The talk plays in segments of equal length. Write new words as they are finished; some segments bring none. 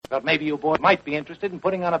Thought maybe you boys might be interested in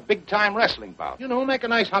putting on a big-time wrestling bout. You know, make a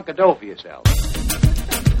nice hunk of dough for yourself. It's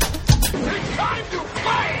time to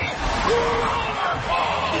play!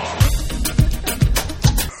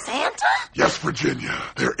 Santa? Yes, Virginia,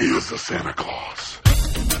 there is a Santa Claus.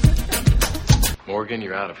 Morgan,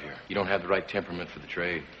 you're out of here. You don't have the right temperament for the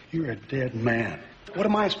trade. You're a dead man. What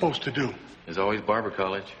am I supposed to do? There's always Barber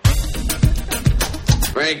College.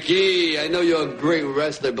 Frankie, I know you're a great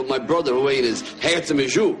wrestler, but my brother, who ain't as handsome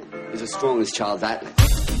as you, is as strong as Charles Atlas.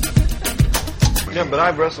 Yeah, but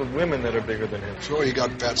I've wrestled women that are bigger than him. Sure, you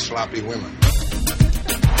got fat, sloppy women.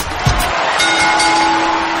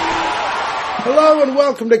 Hello and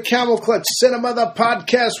welcome to Camel Clutch Cinema, the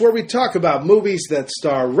podcast where we talk about movies that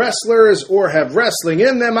star wrestlers or have wrestling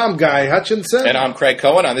in them. I'm Guy Hutchinson. And I'm Craig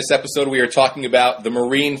Cohen. On this episode, we are talking about The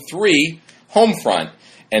Marine 3, Homefront.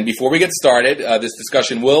 And before we get started, this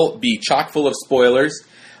discussion will be chock full of spoilers,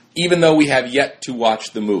 even though we have yet to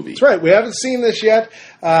watch the movie. That's right. We haven't seen this yet.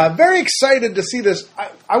 Very excited to see this.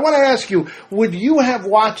 I want to ask you, would you have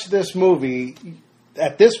watched this movie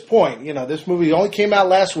at this point? You know, this movie only came out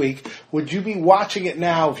last week. Would you be watching it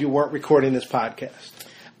now if you weren't recording this podcast?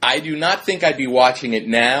 I do not think I'd be watching it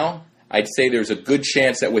now. I'd say there's a good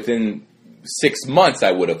chance that within 6 months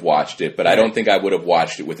I would have watched it, but I don't think I would have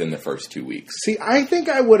watched it within the first 2 weeks. See, I think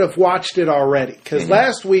I would have watched it already, because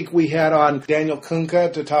last week we had on Daniel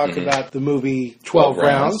Kunka to talk about the movie 12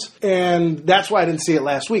 Rounds, and that's why I didn't see it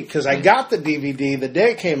last week, because I got the DVD the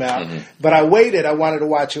day it came out, but I waited. I wanted to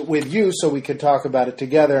watch it with you so we could talk about it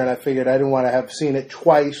together, and I figured I didn't want to have seen it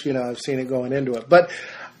twice. You know, I've seen it going into it. But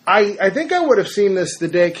I think I would have seen this the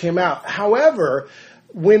day it came out. However,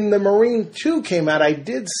 when The Marine 2 came out, I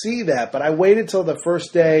did see that, but I waited till the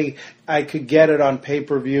first day I could get it on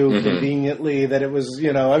pay-per-view conveniently, that it was,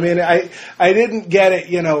 you know, I mean, I didn't get it,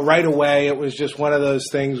 you know, right away. It was just one of those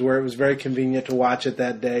things where it was very convenient to watch it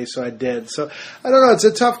that day, so I did. So, I don't know, it's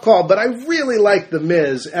a tough call, but I really like The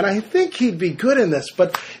Miz, and I think he'd be good in this.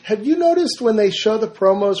 But have you noticed when they show the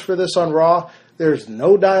promos for this on Raw, there's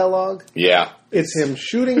no dialogue? Yeah. It's him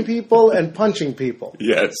shooting people and punching people.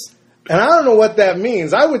 Yes. And I don't know what that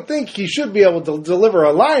means. I would think he should be able to deliver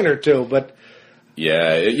a line or two, but...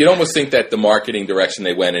 Yeah, you'd almost think that the marketing direction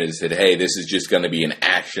they went in is that, hey, this is just going to be an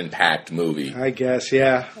action-packed movie. I guess,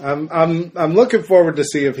 yeah. I'm looking forward to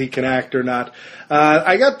see if he can act or not.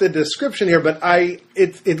 I got the description here, but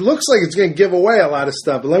it looks like it's going to give away a lot of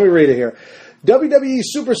stuff. But let me read it here. WWE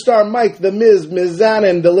superstar Mike "The Miz"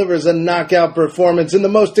 Mizanin delivers a knockout performance in the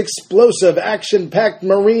most explosive, action-packed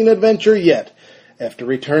Marine adventure yet. After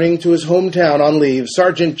returning to his hometown on leave,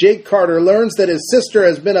 Sergeant Jake Carter learns that his sister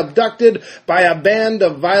has been abducted by a band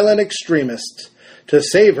of violent extremists. To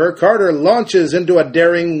save her, Carter launches into a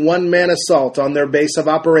daring one-man assault on their base of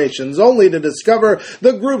operations, only to discover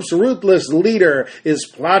the group's ruthless leader is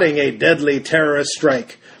plotting a deadly terrorist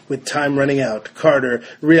strike. With time running out, Carter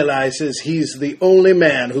realizes he's the only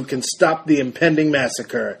man who can stop the impending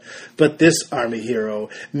massacre. But this Army hero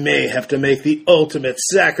may have to make the ultimate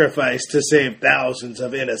sacrifice to save thousands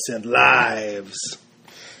of innocent lives.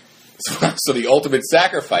 So the ultimate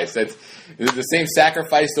sacrifice, that's the same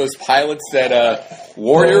sacrifice those pilots that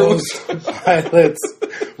Warriors... Pilots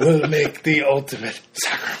will make the ultimate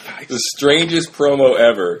sacrifice. The strangest promo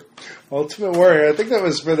ever. Ultimate Warrior. I think that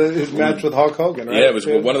was for his match with Hulk Hogan, right? Yeah, it was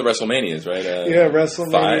one of the WrestleManias, right?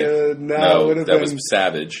 WrestleMania. 5. No, it would have been... That was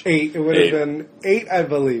Savage. 8. It would have been 8, I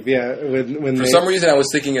believe, yeah. For some reason, I was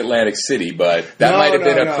thinking Atlantic City, but that might have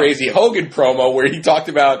been a crazy Hogan promo where he talked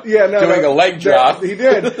about doing a leg drop. He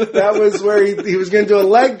did. That was where he was going to do a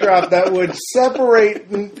leg drop that would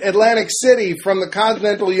separate Atlantic City from the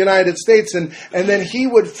continental United States, and then he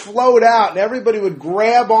would float out, and everybody would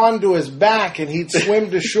grab onto his back, and he'd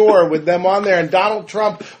swim to shore with them on there, and Donald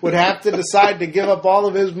Trump would have to decide to give up all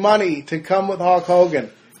of his money to come with Hulk Hogan.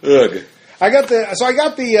 Ugh. I got the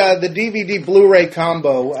DVD Blu-ray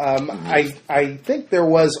combo. I think there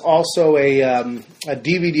was also a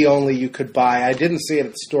DVD only you could buy. I didn't see it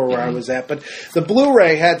at the store where I was at, but the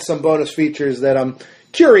Blu-ray had some bonus features that I'm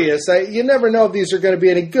curious. You never know if these are going to be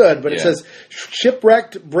any good, but it says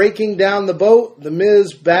shipwrecked, breaking down the boat. The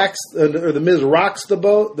Miz the Miz rocks the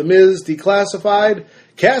boat. The Miz declassified.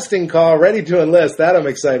 Casting call, ready to enlist. That I'm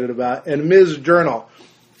excited about. And Miz Journal.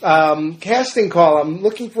 Casting call. I'm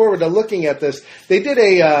looking forward to looking at this. They did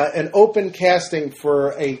an open casting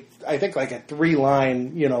for I think like a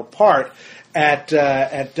 3-line, part at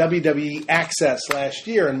WWE Access last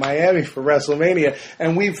year in Miami for WrestleMania,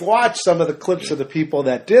 and we've watched some of the clips of the people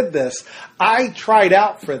that did this. I tried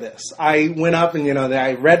out for this. I went up and,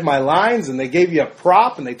 I read my lines, and they gave you a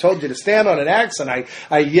prop, and they told you to stand on an X, and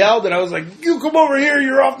I yelled, and I was like, you come over here,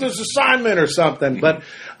 you're off this assignment or something. But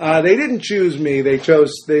They didn't choose me. They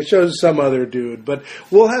chose some other dude. But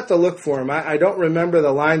we'll have to look for him. I don't remember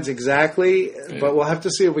the lines exactly, but we'll have to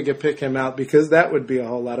see if we can pick him out because that would be a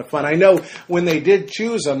whole lot of fun. I know when they did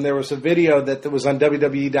choose him, there was a video that was on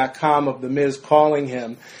WWE.com of The Miz calling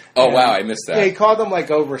him. Oh, wow, I missed that. Yeah, he called him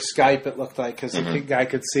like over Skype, it looked like, because the guy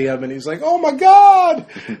could see him, and he's like, oh my God!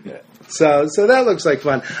 So that looks like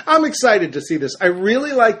fun. I'm excited to see this. I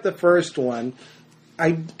really liked the first one.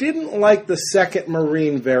 I didn't like the second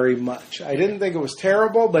Marine very much. I didn't think it was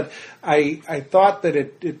terrible, but I thought that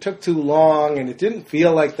it took too long, and it didn't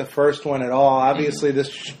feel like the first one at all. Obviously,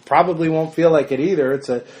 this probably won't feel like it either. It's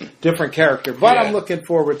a different character. But I'm looking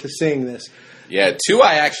forward to seeing this. Yeah, 2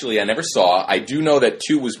 I never saw. I do know that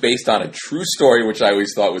 2 was based on a true story, which I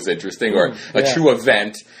always thought was interesting, or a true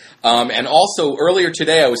event. And also, earlier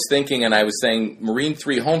today I was thinking, and I was saying Marine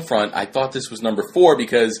 3 Homefront, I thought this was number 4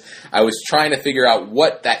 because I was trying to figure out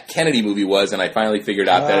what that Kennedy movie was, and I finally figured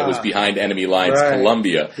out that it was Behind Enemy Lines,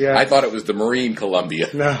 Columbia. Yeah. I thought it was the Marine Columbia.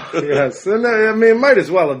 No, yes. And, I mean, it might as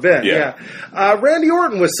well have been, Randy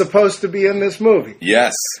Orton was supposed to be in this movie.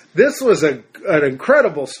 Yes. This was an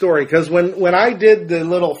incredible story, because when I did the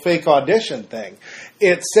little fake audition thing,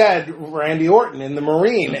 it said Randy Orton in the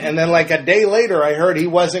Marine, and then like a day later I heard he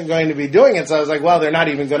wasn't going to be doing it, so I was like, well, they're not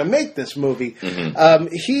even going to make this movie.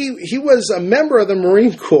 He was a member of the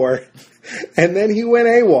Marine Corps, and then he went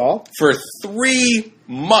AWOL. For 3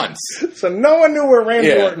 months. So no one knew where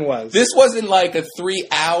Randy Orton was. This wasn't like a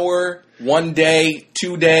 3-hour, 1 day,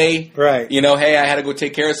 2 day, right? You know, hey, I had to go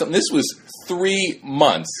take care of something. This was 3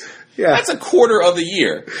 months. Yeah. That's a quarter of the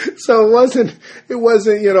year. So it wasn't,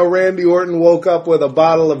 Randy Orton woke up with a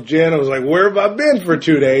bottle of gin and was like, where have I been for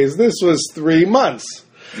 2 days? This was 3 months.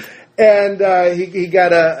 And he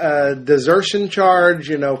got a desertion charge,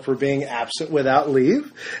 for being absent without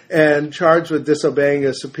leave, and charged with disobeying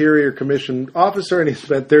a superior commissioned officer, and he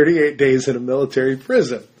spent 38 days in a military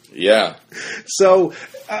prison. Yeah. So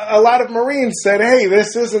a lot of Marines said, hey,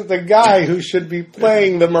 this isn't the guy who should be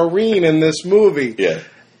playing the Marine in this movie. Yeah.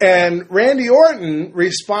 And Randy Orton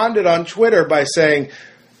responded on Twitter by saying,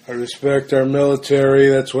 I respect our military.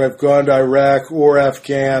 That's why I've gone to Iraq or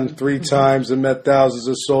Afghan 3 times and met thousands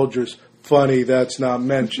of soldiers. Funny, that's not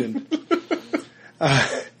mentioned.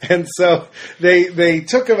 And so they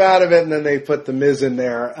took him out of it, and then they put the Miz in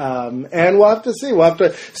there. And we'll have to see. We'll have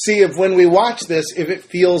to see if when we watch this, if it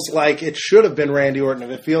feels like it should have been Randy Orton, if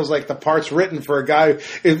it feels like the part's written for a guy.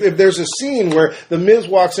 If there's a scene where the Miz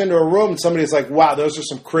walks into a room and somebody's like, wow, those are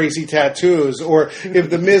some crazy tattoos. Or if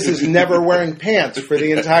the Miz is never wearing pants for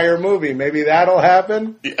the entire movie, maybe that'll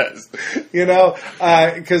happen. Yes.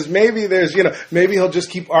 Because maybe there's, maybe he'll just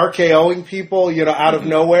keep RKOing people, out of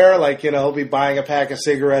nowhere. Like, he'll be buying a pack of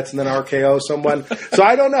cigarettes and then RKO someone. So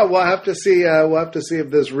I don't know. We'll have to see. If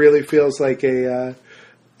this really feels like a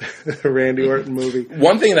Randy Orton movie.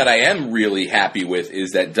 One thing that I am really happy with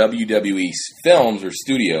is that WWE Films or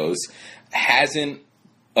Studios hasn't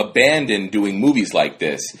abandoned doing movies like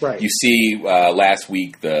this. Right. You see, last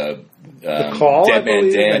week the Call, Dead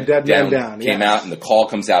Man Down came out, and The Call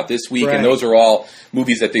comes out this week, right. And those are all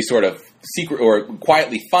movies that they sort of secret or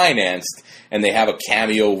quietly financed, and they have a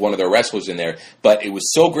cameo of one of their wrestlers in there. But it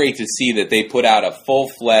was so great to see that they put out a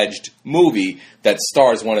full-fledged movie that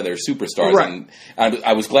stars one of their superstars. Right. And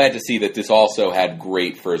I was glad to see that this also had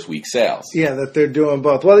great first-week sales. Yeah, that they're doing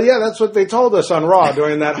both. Well, yeah, that's what they told us on Raw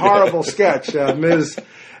during that horrible sketch. Miz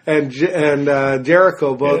and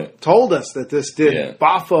Jericho both told us that this did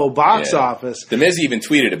boffo box office. The Miz even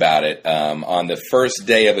tweeted about it on the first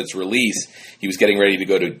day of its release. He was getting ready to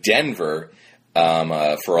go to Denver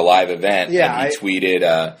for a live event, and he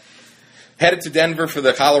tweeted, headed to Denver for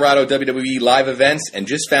the Colorado WWE live events, and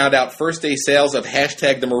just found out first day sales of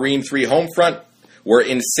 #the Marine 3 Homefront were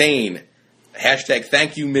insane.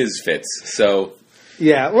 #thank you Misfits. So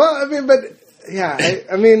yeah, well, I mean, but yeah,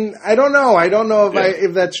 I don't know. I don't know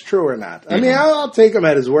if that's true or not. I mean, I'll take him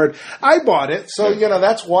at his word. I bought it, so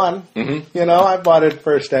that's one. I bought it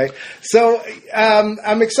first day. So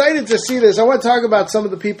I'm excited to see this. I want to talk about some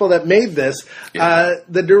of the people that made this.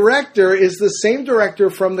 The director is the same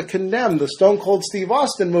director from The Condemned, the Stone Cold Steve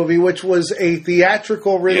Austin movie, which was a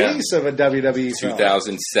theatrical release of a WWE film.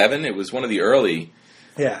 2007. It was one of the early.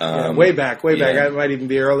 Way back. It might even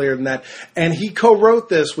be earlier than that. And he co-wrote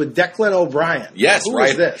this with Declan O'Brien. Yes, Who right.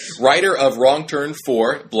 is this? Writer of Wrong Turn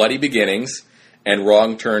 4, Bloody Beginnings, and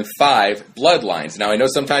Wrong Turn 5, Bloodlines. Now, I know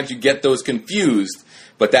sometimes you get those confused,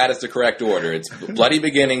 but that is the correct order. It's Bloody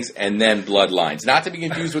Beginnings and then Bloodlines. Not to be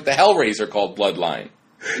confused with the Hellraiser called Bloodline.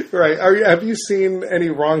 Right. Have you seen any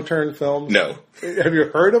Wrong Turn films? No. Have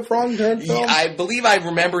you heard of Wrong Turn films? I believe I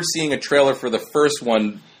remember seeing a trailer for the first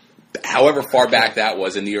one however far back that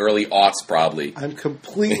was, in the early aughts probably. I'm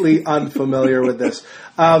completely unfamiliar with this.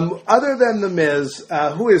 Other than The Miz,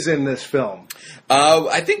 who is in this film?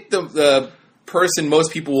 I think the person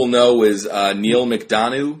most people will know is Neil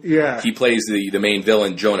McDonough. Yeah. He plays the main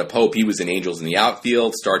villain, Jonah Pope. He was in Angels in the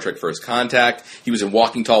Outfield, Star Trek First Contact. He was in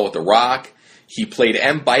Walking Tall with The Rock. He played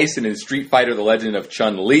M. Bison in Street Fighter: The Legend of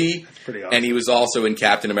Chun-Li. That's pretty awesome. And he was also in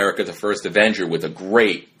Captain America: The First Avenger with a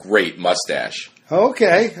great, great mustache.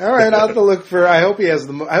 Okay, all right. I'll have to look for. I hope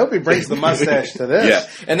he brings the mustache to this.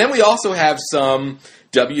 Yeah, and then we also have some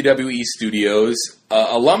WWE Studios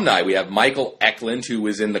alumni. We have Michael Eklund, who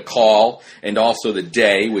was in The Call and also The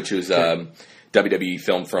Day, which was WWE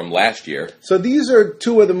film from last year. So these are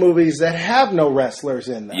two of the movies that have no wrestlers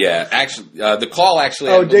in them. Yeah, actually, The Call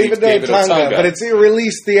actually. Oh, David Otunga, but it's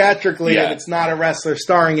released theatrically Yeah. and it's not a wrestler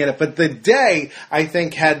starring in it. But The Day, I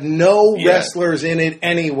think, had no wrestlers in it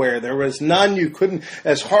anywhere. There was none. You couldn't,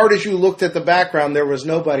 as hard as you looked at the background, there was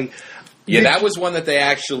nobody. Yeah, that was one that they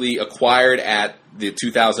actually acquired at the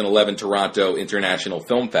 2011 Toronto International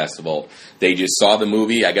Film Festival. They just saw the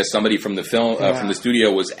movie. I guess somebody from the film from the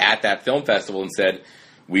studio was at that film festival and said,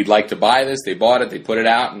 "We'd like to buy this." They bought it. They put it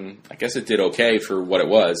out, and I guess it did okay for what it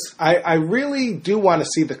was. I really do want to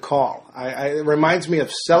see The Call. It reminds me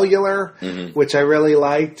of Cellular, which I really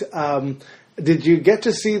liked. Did you get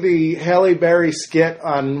to see the Halle Berry skit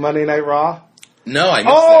on Monday Night Raw? No, I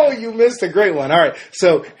missed that. You missed a great one. All right.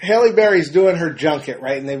 So Halle Berry's doing her junket,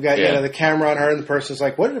 right? And they've got the camera on her, and the person's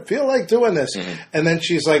like, "What did it feel like doing this?" And then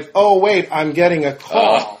she's like, "Oh, wait, I'm getting a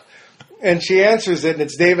call." And she answers it, and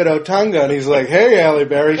it's David Otunga. And he's like, "Hey, Halle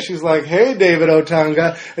Berry." She's like, "Hey, David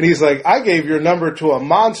Otunga." And he's like, "I gave your number to a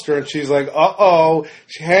monster." And she's like, "Uh-oh."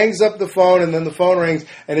 She hangs up the phone, and then the phone rings,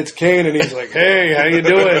 and it's Kane. And he's like, "Hey, how you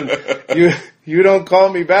doing? You don't call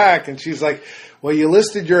me back." And she's like, "Well, you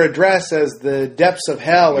listed your address as the depths of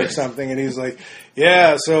hell or something." And he's like,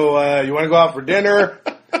 "Yeah, so you want to go out for dinner?"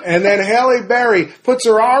 And then Halle Berry puts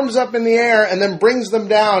her arms up in the air and then brings them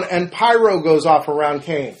down, and pyro goes off around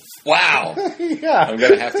Kane. Wow. Yeah. I'm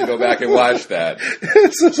going to have to go back and watch that.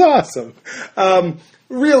 This is awesome.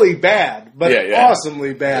 Really bad, but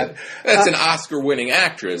awesomely bad. That's an Oscar-winning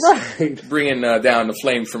actress. Right. Bringing down the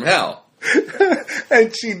flames from hell.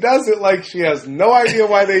 And she does it like she has no idea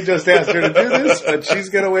why they just asked her to do this, but she's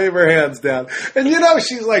going to wave her hands down. And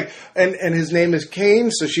she's like, and his name is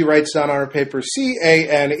Kane, so she writes down on her paper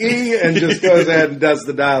C-A-N-E and just goes ahead and does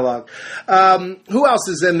the dialogue. Who else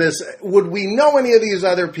is in this? Would we know any of these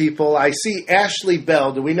other people? I see Ashley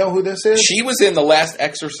Bell. Do we know who this is? She was in The Last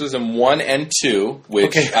Exorcism 1 and 2,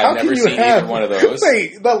 which Okay, I've never seen either one of those.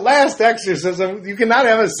 Wait, The Last Exorcism? You cannot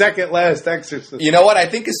have a second Last Exorcism. You know what? I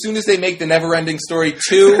think as soon as they make The Never-Ending Story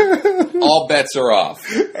 2, all bets are off.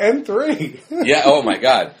 And 3. Yeah, oh my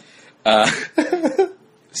God.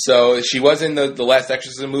 So she was in the Last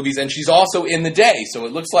Exorcism movies, and she's also in The Day. So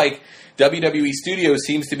it looks like WWE Studios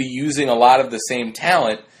seems to be using a lot of the same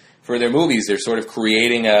talent for their movies. They're sort of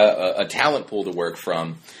creating a talent pool to work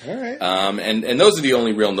from. All right. And those are the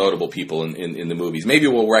only real notable people in the movies. Maybe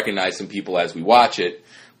we'll recognize some people as we watch it,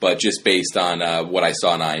 but just based on what I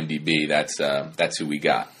saw on IMDb, that's who we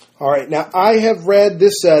got. All right. Now, I have read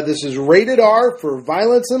this. This is rated R for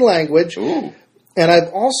violence and language. Ooh. And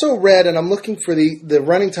I've also read, and I'm looking for the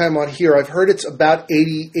running time on here, I've heard it's about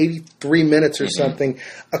 83 minutes or something.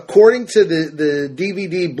 According to the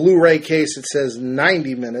DVD Blu-ray case, it says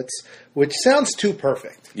 90 minutes, which sounds too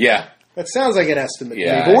perfect. Yeah. That sounds like an estimate to me.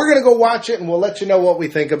 Yeah. But we're going to go watch it, and we'll let you know what we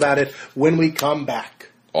think about it when we come back.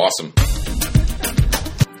 Awesome.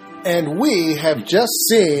 And we have just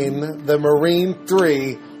seen the Marine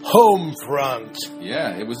 3 Homefront.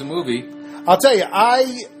 Yeah, it was a movie. I'll tell you,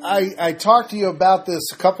 I talked to you about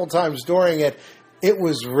this a couple times during it. It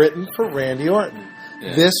was written for Randy Orton.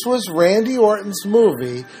 Yeah. This was Randy Orton's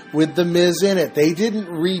movie with The Miz in it. They didn't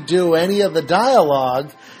redo any of the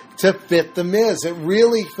dialogue to fit The Miz. It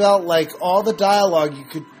really felt like all the dialogue you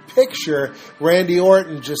could picture Randy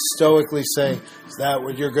Orton just stoically saying, "Is that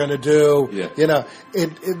what you're going to do?" Yeah. You know,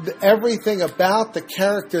 everything about the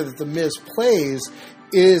character that The Miz plays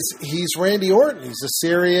is he's Randy Orton. He's a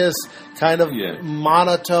serious, kind of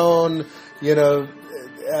monotone,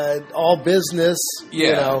 all business. Yeah.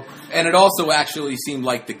 You know. And it also actually seemed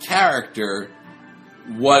like the character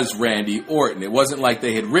was Randy Orton. It wasn't like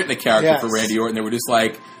they had written a character for Randy Orton. They were just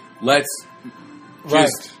like, let's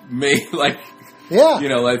just make, like,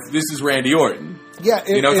 this is Randy Orton. Yeah.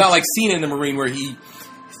 It's not like Cena in the Marine where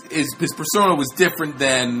his persona was different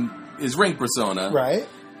than his ring persona. Right.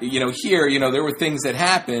 Here, there were things that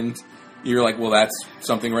happened you're like, well, that's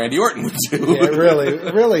something Randy Orton would do. Yeah,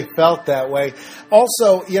 it really felt that way.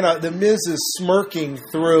 Also, the Miz is smirking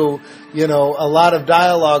through, a lot of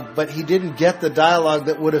dialogue, but he didn't get the dialogue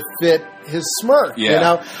that would have fit his smirk.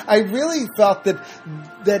 Yeah. I really felt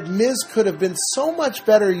that Miz could have been so much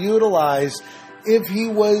better utilized if he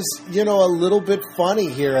was, a little bit funny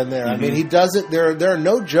here and there. I mean, he doesn't. There are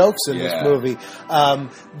no jokes in this movie.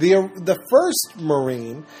 The first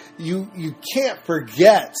Marine, you can't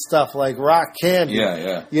forget stuff like Rock Candy.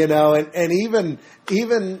 Yeah. And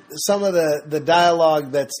even some of the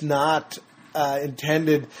dialogue that's not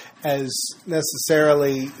intended as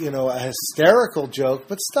necessarily, a hysterical joke,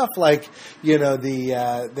 but stuff like,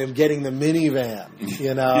 them getting the minivan,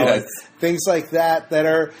 Yes. things like that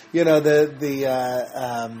are,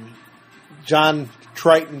 John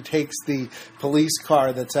Triton takes the police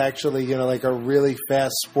car that's actually, like a really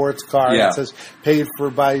fast sports car. Yeah. It says paid for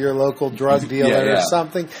by your local drug dealer or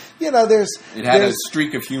something. It had a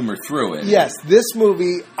streak of humor through it. Yes, this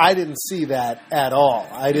movie, I didn't see that at all.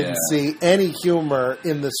 I didn't see any humor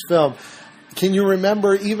in this film. Can you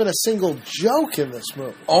remember even a single joke in this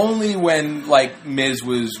movie? Only when, Miz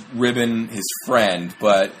was ribbing his friend,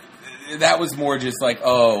 but that was more just like,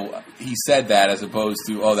 oh, he said that, as opposed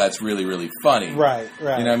to, oh, that's really, really funny. Right.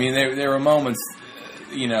 I mean, there were moments,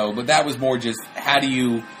 but that was more just, how do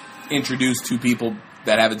you introduce two people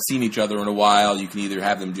that haven't seen each other in a while? You can either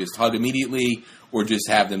have them just hug immediately, or just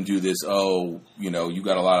have them do this, oh, you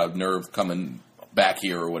got a lot of nerve coming back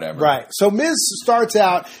here or whatever. Right. So Miz starts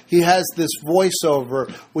out, he has this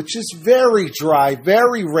voiceover, which is very dry,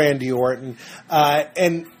 very Randy Orton,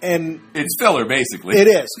 and it's filler, basically. It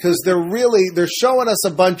is, because they're showing us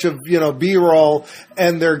a bunch of, B-roll,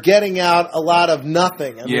 and they're getting out a lot of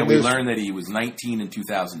nothing. We learned that he was 19 in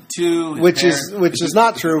 2002. Which is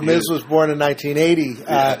not true. Miz was born in 1980.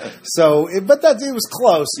 But he was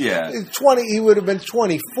close. Yeah. 20, he would have been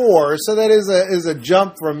 24, so that is a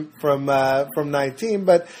jump from 19,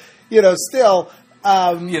 but still.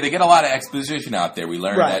 They get a lot of exposition out there. We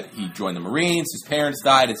learned Right. that he joined the Marines. His parents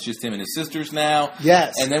died. It's just him and his sisters now.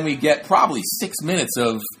 Yes. And then we get probably 6 minutes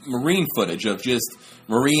of Marine footage of just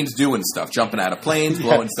Marines doing stuff, jumping out of planes,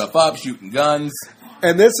 blowing stuff up, shooting guns.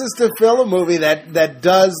 And this is to fill a movie that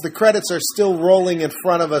does, the credits are still rolling in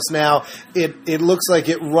front of us now. It looks like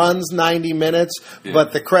it runs 90 minutes,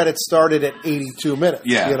 but the credits started at 82 minutes.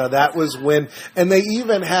 Yeah. That was when, and they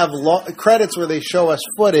even have credits where they show us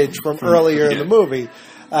footage from earlier in the movie.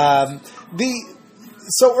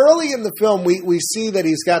 So early in the film, we see that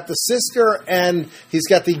he's got the sister and he's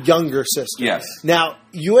got the younger sister. Yes. Now,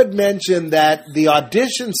 you had mentioned that the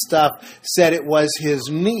audition stuff said it was his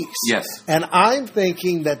niece. Yes. And I'm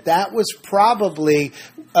thinking that was probably,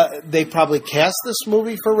 they probably cast this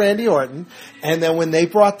movie for Randy Orton, and then when they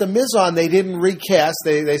brought The Miz on, they didn't recast.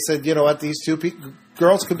 They said, you know what, these two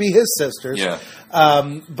girls could be his sisters. Yeah.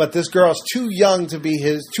 But this girl's too old to be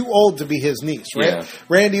his niece. Right? Yeah.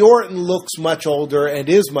 Randy Orton looks much older and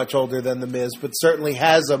is much older than The Miz, but certainly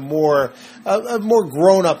has a more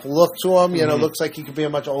grown up look to him. Looks like he could be a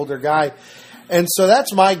much older guy. And so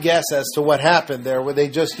that's my guess as to what happened there, where they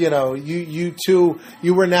just, you two,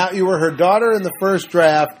 you were her daughter in the first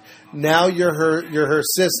draft. Now you're her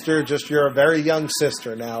sister. Just you're a very young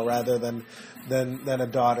sister now, rather than a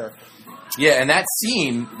daughter. Yeah, and that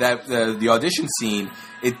scene, that the audition scene,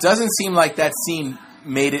 it doesn't seem like that scene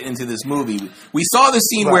made it into this movie. We saw the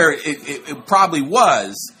scene where it probably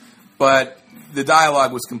was, but the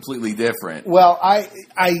dialogue was completely different. Well,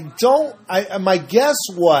 my guess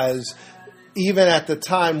was, even at the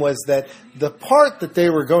time, was that the part that they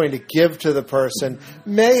were going to give to the person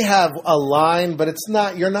may have a line, but it's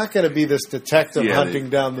not. You're not going to be this detective hunting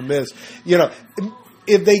down the Miz.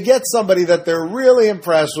 If they get somebody that they're really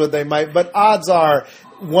impressed with, they might. But odds are,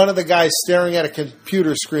 one of the guys staring at a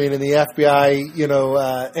computer screen in the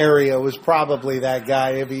FBI, area was probably that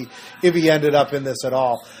guy. If he ended up in this at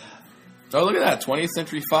all. Oh, look at that! 20th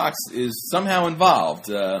Century Fox is somehow involved.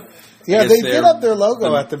 Yeah, they did up their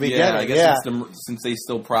logo at the beginning. Yeah, I guess since they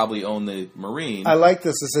still probably own the Marine. I like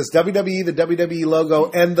this. It says WWE, the WWE logo,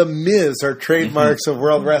 and The Miz are trademarks of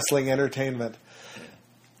World Wrestling Entertainment.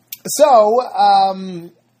 So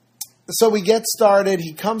we get started.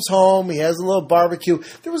 He comes home. He has a little barbecue.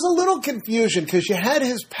 There was a little confusion because you had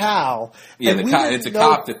his pal. Yeah, it's a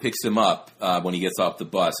cop that picks him up when he gets off the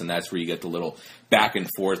bus, and that's where you get the little back and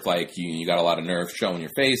forth, like you got a lot of nerve showing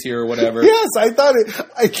your face here or whatever. Yes, I thought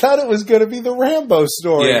it was going to be the Rambo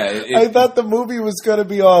story. Yeah, I thought the movie was going to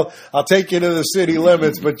be all, I'll take you to the city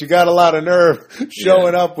limits, but you got a lot of nerve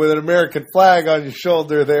showing up with an American flag on your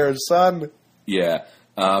shoulder there, son. Yeah.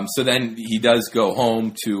 So then he does go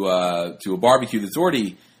home to a barbecue that's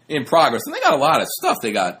already in progress. And they got a lot of stuff.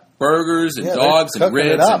 They got burgers and Yeah, dogs they're and cooking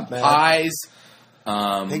it ribs up, and man. pies.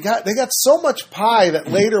 They got so much pie that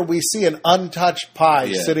later we see an untouched pie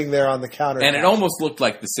Yeah. sitting there on the counter. And it almost looked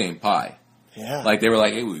like the same pie. Yeah. Like they were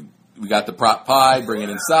like, hey, we got the prop pie, bring it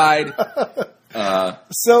inside.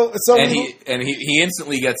 So And he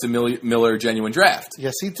instantly gets a Miller Genuine Draft.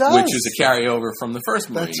 yes, he does. Which is a carryover from the first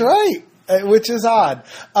movie. That's right. Which is odd.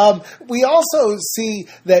 We also see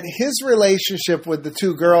that his relationship with the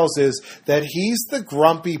two girls is that he's the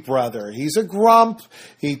grumpy brother. He's a grump.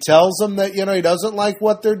 He tells them that he doesn't like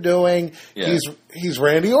what they're doing. Yeah. He's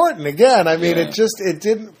Randy Orton again. I mean, Yeah. it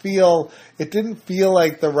didn't feel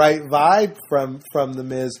like the right vibe from the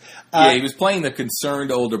Miz. Yeah, he was playing the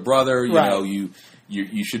concerned older brother. You Right. know, you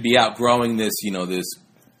should be outgrowing this. This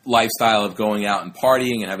lifestyle of going out and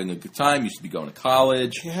partying and having a good time. You should be going to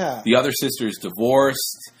college. Yeah. The other sister is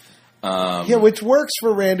divorced. Which works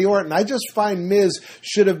for Randy Orton. I just find Miz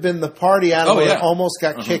should have been the party animal that almost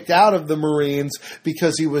got kicked out of the Marines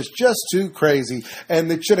because he was just too crazy.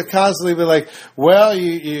 And it should have constantly been like, well,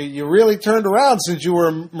 you really turned around since you were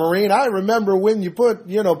a Marine. I remember when you put,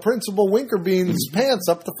 Principal Winkerbean's pants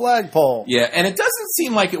up the flagpole. Yeah, and it doesn't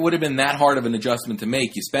seem like it would have been that hard of an adjustment to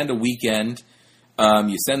make. You spend a weekend.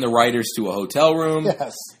 You send the writers to a hotel room.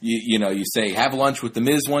 Yes. You say, have lunch with the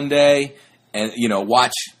Miz one day. And,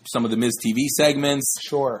 watch some of the Miz TV segments.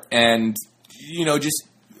 Sure. And, just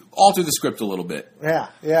alter the script a little bit. Yeah.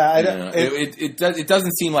 It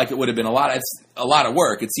doesn't seem like it would have been a lot of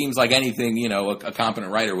work. It seems like anything, a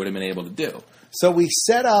competent writer would have been able to do. So we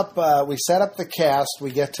set up the cast.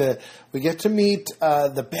 We get to meet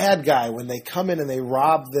the bad guy when they come in and they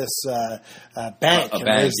rob this bank. And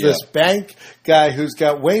there's this bank guy who's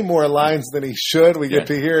got way more lines than he should. We get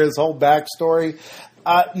to hear his whole backstory.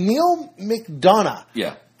 Neil McDonough.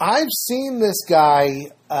 Yeah. I've seen this guy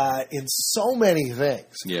in so many things.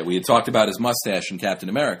 Yeah, we had talked about his mustache in Captain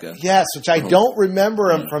America. Yes, which I don't remember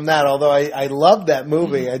him from that, although I love that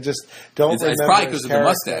movie. I just don't remember. It's probably his because of the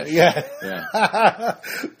character. mustache. Yeah.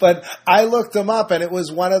 But I looked him up, and it was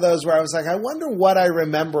one of those where I was like, I wonder what I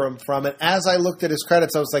remember him from. And as I looked at his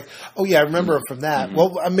credits, I was like, oh, yeah, I remember him from that.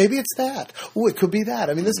 Well, maybe it's that. Oh, it could be that.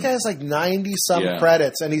 I mean, this guy has like 90-some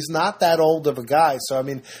credits, and he's not that old of a guy. So, I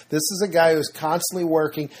mean, this is a guy who's constantly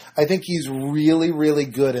working. I think he's really, really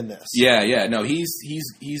good in this. Yeah. No, he's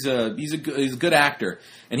a good actor,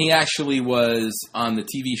 and he actually was on the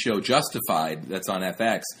TV show Justified that's on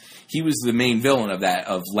FX. He was the main villain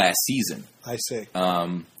of last season. I see.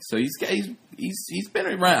 So he's been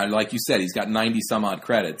around, like you said. He's got 90 some odd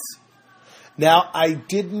credits. Now, I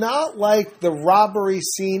did not like the robbery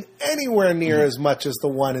scene anywhere near as much as the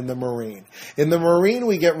one in the Marine. In the Marine,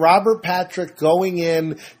 we get Robert Patrick going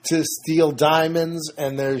in to steal diamonds,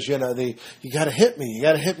 and there's, you got to hit me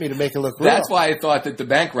to make it look real. That's why I thought that the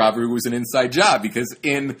bank robbery was an inside job, because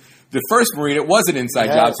in the first Marine, it was an inside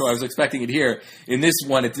job, so I was expecting it here. In this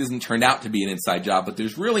one, it doesn't turn out to be an inside job, but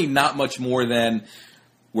there's really not much more than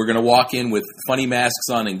we're going to walk in with funny masks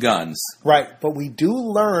on and guns. Right, but we do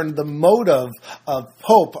learn the motive of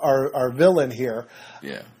Pope, our villain here.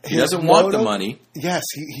 Yeah. He doesn't want the money. Yes,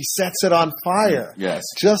 he sets it on fire. Yes.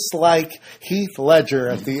 Just like Heath Ledger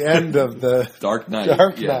at the end of the Dark Knight.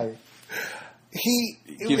 Knight. He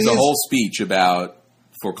gives a whole speech about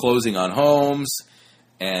foreclosing on homes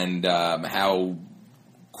and how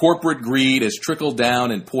corporate greed has trickled down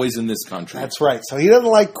and poisoned this country. That's right. So he doesn't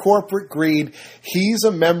like corporate greed. He's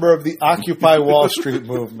a member of the Occupy Wall Street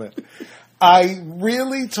movement. I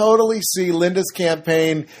really totally see Linda's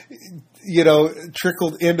campaign,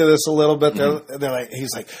 trickled into this a little bit. They're like,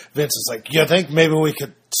 Vince is like, you think maybe we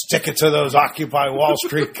could stick it to those Occupy Wall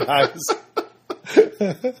Street guys?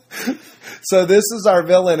 So this is our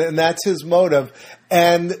villain, and that's his motive.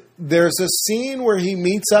 And there's a scene where he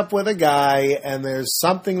meets up with a guy, and there's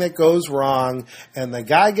something that goes wrong, and the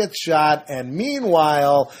guy gets shot. And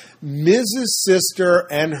meanwhile, Mrs. Sister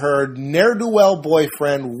and her ne'er-do-well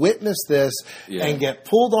boyfriend witness this and get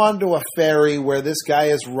pulled onto a ferry where this guy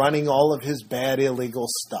is running all of his bad illegal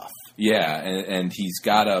stuff. Yeah, and he's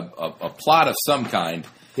got a plot of some kind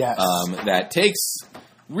that takes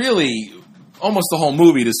really almost the whole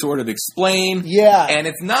movie to sort of explain. Yeah. And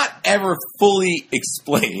it's not ever fully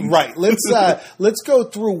explained. Right. Let's go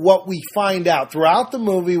through what we find out. Throughout the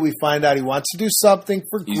movie, we find out he wants to do something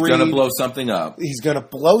for greed. He's going to blow something up. He's going to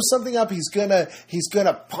blow something up. He's going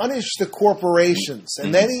to punish the corporations.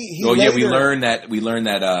 And then he later... we learn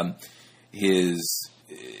that his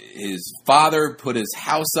father put his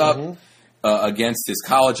house up against his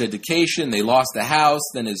college education. They lost the house.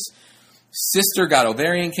 Then his sister got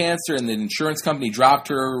ovarian cancer, and the insurance company dropped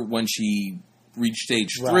her when she reached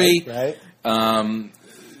age 3. Right.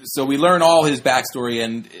 So we learn all his backstory,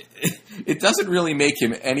 and it doesn't really make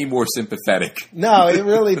him any more sympathetic. No, it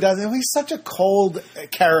really doesn't. He's such a cold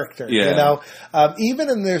character, Yeah. you know.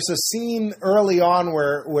 There's a scene early on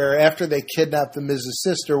where after they kidnap the Mrs.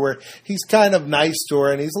 Sister, where he's kind of nice to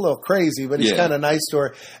her, and he's a little crazy, but he's kind of nice to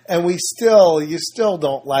her. And you still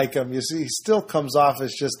don't like him. You see, he still comes off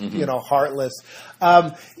as just, heartless.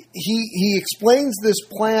 He explains this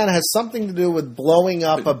plan has something to do with blowing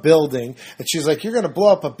up a building. And she's like, you're going to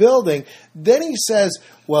blow up a building? Then he says,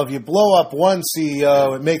 well, if you blow up one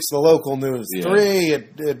CEO, it makes the local news. Yeah. 3,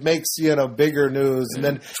 it makes, bigger news. And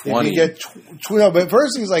then 20. if you get 12, but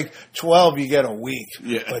first he's like, 12, you get a week.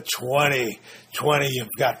 Yeah. But 20, you've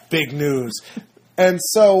got big news. And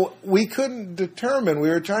so we couldn't determine. We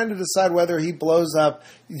were trying to decide whether he blows up.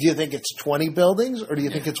 Do you think it's 20 buildings or do you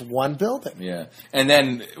think it's one building? Yeah. And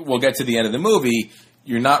then we'll get to the end of the movie.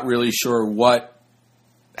 You're not really sure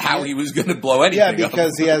how he was going to blow anything up. Yeah,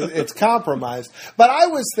 because it's compromised. But I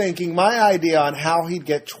was thinking my idea on how he'd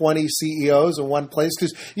get 20 CEOs in one place,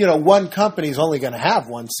 because, one company's only going to have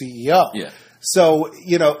one CEO. Yeah. So,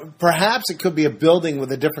 perhaps it could be a building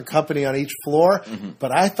with a different company on each floor. Mm-hmm.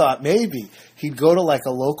 But I thought maybe he'd go to like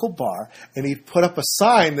a local bar and he'd put up a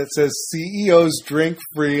sign that says CEOs drink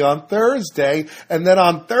free on Thursday. And then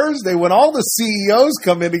on Thursday, when all the CEOs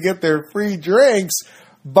come in to get their free drinks,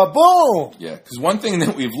 ba-boom! Yeah, because one thing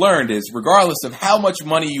that we've learned is regardless of how much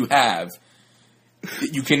money you have,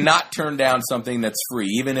 you cannot turn down something that's free,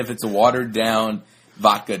 even if it's a watered-down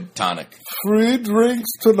vodka tonic. Free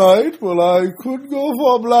drinks tonight? Well, I could go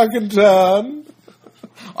for black and tan.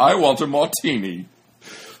 I want a martini.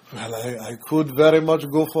 Well, I could very much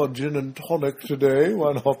go for gin and tonic today.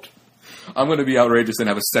 Why not? I'm going to be outrageous and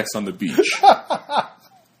have a sex on the beach.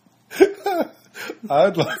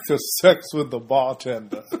 I'd like to sex with the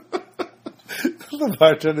bartender. The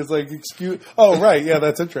bartender's like, excuse... Oh, right. Yeah,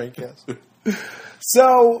 that's a drink, yes.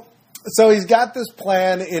 So he's got this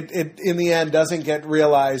plan. It in the end doesn't get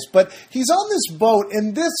realized. But he's on this boat,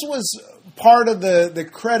 and this was part of the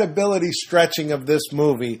credibility stretching of this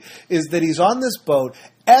movie, is that he's on this boat.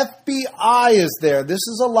 FBI is there. This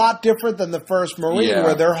is a lot different than the first Marine,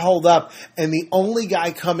 where they're holed up, and the only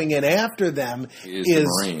guy coming in after them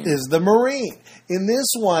is the Marine. In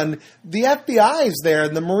this one, the FBI is there,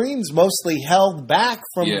 and the Marines mostly held back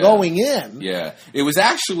from going in. Yeah. It was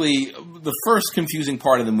actually, the first confusing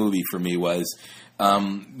part of the movie for me was,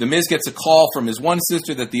 the Miz gets a call from his one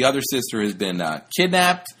sister that the other sister has been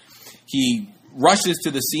kidnapped. He rushes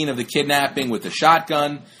to the scene of the kidnapping with a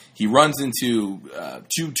shotgun. He runs into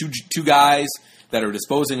two guys that are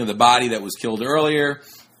disposing of the body that was killed earlier.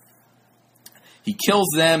 He kills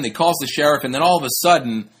them. He calls the sheriff, and then all of a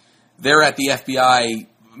sudden, they're at the FBI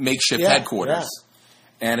makeshift headquarters.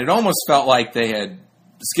 Yeah. And it almost felt like they had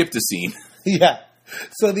skipped a scene. Yeah.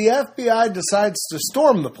 So the FBI decides to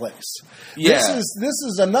storm the place. Yeah. This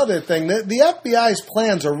is another thing. The FBI's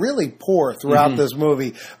plans are really poor throughout this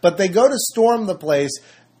movie, but they go to storm the place.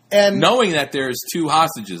 And knowing that there's 2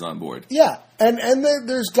 hostages on board. Yeah. And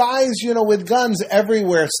there's guys, with guns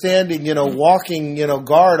everywhere standing, walking,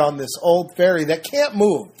 guard on this old ferry that can't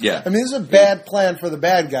move. Yeah. I mean, this is a bad plan for the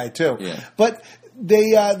bad guy, too. Yeah. But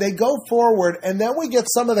they go forward, and then we get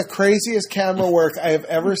some of the craziest camera work I have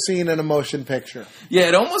ever seen in a motion picture. Yeah,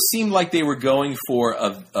 it almost seemed like they were going for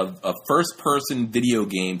a first-person video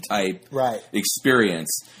game type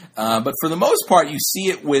experience. But for the most part, you see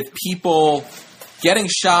it with people getting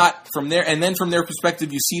shot from there, and then from their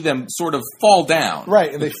perspective, you see them sort of fall down.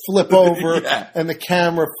 Right, and they flip over, and the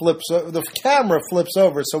camera flips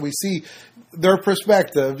over, so we see their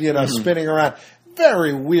perspective, spinning around.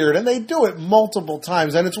 Very weird, and they do it multiple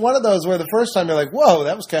times, and it's one of those where the first time you're like, whoa,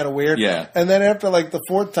 that was kind of weird, and then after like the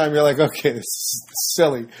 4th time, you're like, okay, this is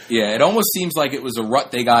silly. Yeah, it almost seems like it was a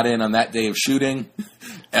rut they got in on that day of shooting,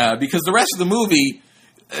 because the rest of the movie,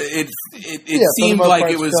 it seemed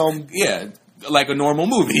like it was filmed, like a normal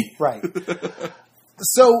movie. Right.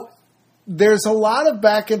 So there's a lot of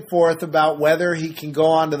back and forth about whether he can go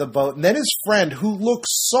onto the boat. And then his friend, who looks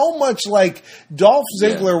so much like Dolph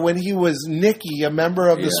Ziggler when he was Nicky, a member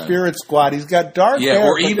of the Spirit Squad. He's got dark hair. Yeah,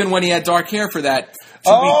 or even when he had dark hair for that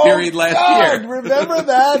 2-week period last year. Remember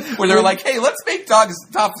that? Where they were like, hey, let's make Dolph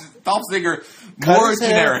Ziggler more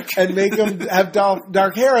generic. And make him have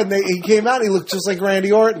dark hair. And he came out, he looked just like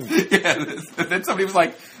Randy Orton. Yeah, and then somebody was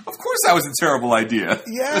like, of course that was a terrible idea.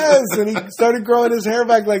 Yes, and he started growing his hair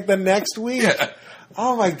back like the next week. Yeah.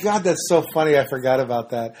 Oh my God, that's so funny. I forgot about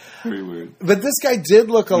that. Very weird. But this guy did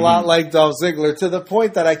look a lot like Dolph Ziggler, to the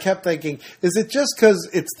point that I kept thinking, is it just because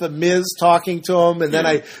it's the Miz talking to him? And then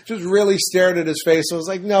I just really stared at his face. I was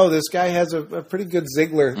like, no, this guy has a pretty good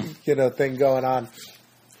Ziggler thing going on.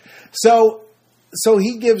 So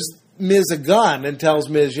he gives Miz a gun and tells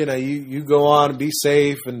Miz, you go on and be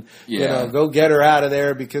safe and go get her out of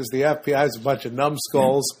there because the FBI is a bunch of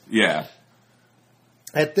numbskulls. Yeah.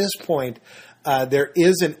 At this point, there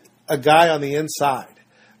is a guy on the inside.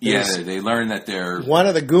 They learn that they're one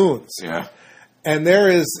of the goons. Yeah. And there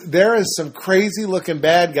is some crazy looking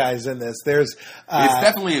bad guys in this. It's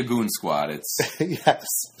definitely a goon squad. It's yes,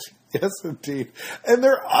 indeed. And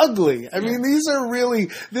they're ugly. I mean, this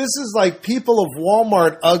is like people of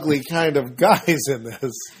Walmart ugly kind of guys in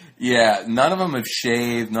this. Yeah, none of them have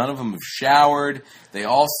shaved. None of them have showered. They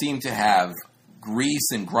all seem to have grease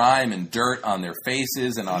and grime and dirt on their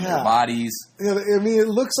faces and on their bodies. I mean, it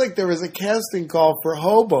looks like there was a casting call for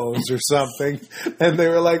hobos or something, and they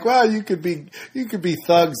were like, "Well, you could be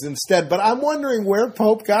thugs instead." But I'm wondering where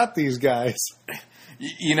Pope got these guys.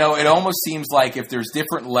 It almost seems like if there's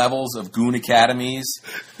different levels of goon academies,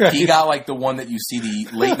 he got like the one that you see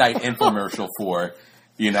the late night infomercial for.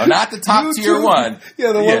 Not the top tier one.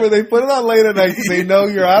 Yeah, the one where they put it on late at night because they know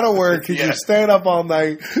you're out of work and you're staying up all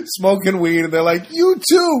night smoking weed, and they're like, you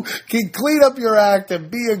too can clean up your act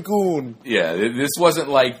and be a goon. Yeah, this wasn't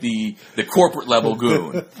like the corporate level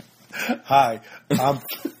goon. Hi, I'm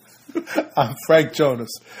Frank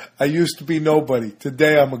Jonas. I used to be nobody.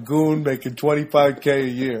 Today I'm a goon making $25K a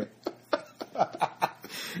year.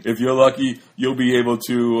 If you're lucky, you'll be able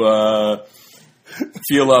to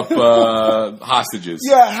feel up hostages.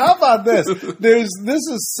 Yeah, how about this? This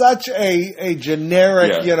is such a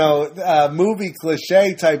generic, movie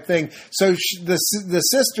cliche type thing. So the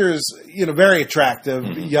sister's, very attractive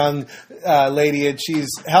young lady, and she's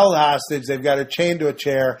held hostage. They've got her chained to a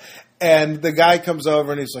chair. And the guy comes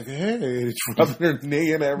over and he's like, "Hey," he's rubbing her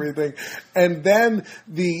knee and everything. And then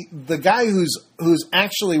the guy who's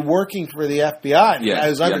actually working for the FBI, the guy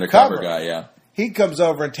who's undercover guy, he comes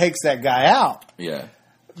over and takes that guy out. Yeah.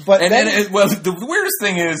 But the weirdest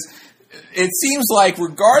thing is, it seems like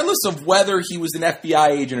regardless of whether he was an FBI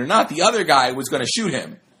agent or not, the other guy was going to shoot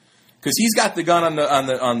him. Because he's got the gun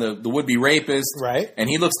on the would-be rapist. Right. And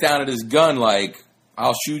he looks down at his gun like,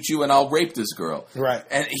 I'll shoot you and I'll rape this girl. Right.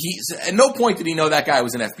 And at no point did he know that guy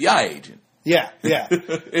was an FBI agent. Yeah.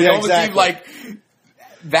 It almost seemed like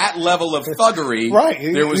that level of thuggery. Right.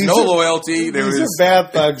 There was no loyalty. These are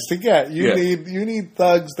bad thugs to get. You need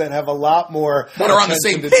thugs that have a lot more. That are on the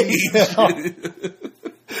same page.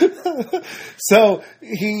 So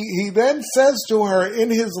he then says to her in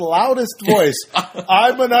his loudest voice,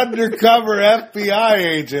 "I'm an undercover FBI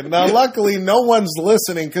agent." Now, luckily, no one's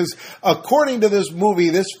listening because, according to this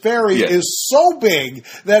movie, this ferry is so big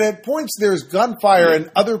that at points there's gunfire and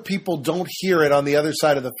other people don't hear it on the other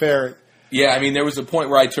side of the ferry. Yeah, I mean, there was a point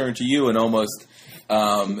where I turned to you and almost,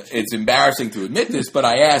 it's embarrassing to admit this, but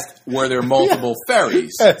I asked, were there multiple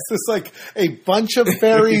ferries? Yes, it's like a bunch of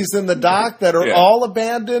ferries in the dock that are all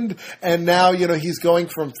abandoned, and now, he's going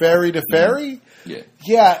from ferry to ferry?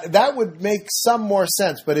 Yeah, that would make some more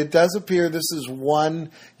sense, but it does appear this is one,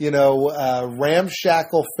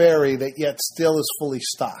 ramshackle ferry that yet still is fully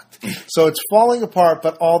stocked. So it's falling apart,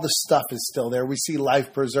 but all the stuff is still there. We see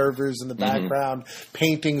life preservers in the background,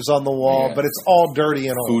 paintings on the wall, but it's all dirty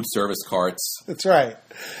and old. Food service carts. That's right.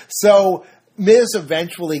 So Miz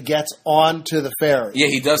eventually gets onto the ferry. Yeah,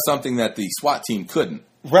 he does something that the SWAT team couldn't.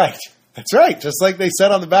 Right. That's right. Just like they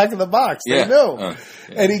said on the back of the box. They knew.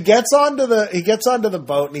 And he gets onto the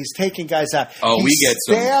boat and he's taking guys out. Oh, we get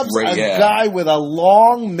some great, a guy with a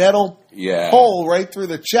long metal pole right through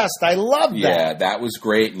the chest. I love that. Yeah, that was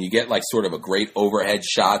great. And you get like sort of a great overhead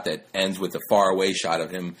shot that ends with a far away shot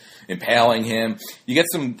of him impaling him. You get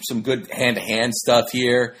some good hand-to-hand stuff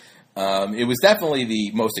here. It was definitely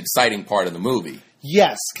the most exciting part of the movie.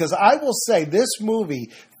 Yes, because I will say this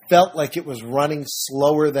movie felt like it was running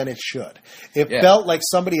slower than it should. It felt like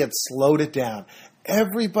somebody had slowed it down.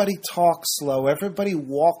 Everybody talks slow. Everybody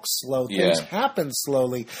walks slow. Things happen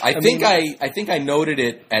slowly. I think I noted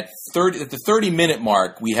it at the 30-minute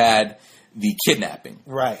mark. We had the kidnapping.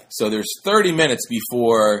 Right. So there's 30 minutes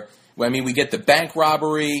before. We get the bank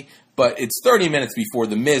robbery, but it's 30 minutes before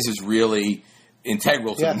the Miz is really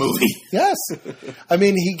integral to the movie. Yes. I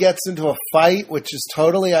mean, he gets into a fight, which is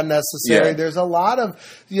totally unnecessary. Yeah. There's a lot of,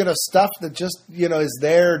 stuff that just, is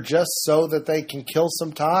there just so that they can kill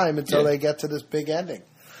some time until they get to this big ending.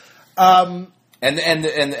 And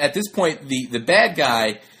at this point, the bad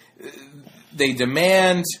guy, they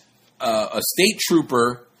demand a state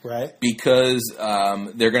trooper, right? Because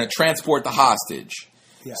they're going to transport the hostage.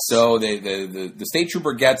 Yes. So the state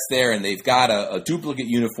trooper gets there and they've got a duplicate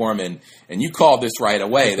uniform and you called this right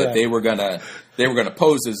away that they were gonna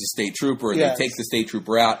pose as a state trooper and they take the state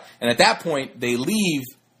trooper out, and at that point they leave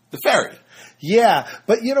the ferry. Yeah,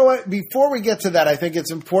 but you know what? Before we get to that, I think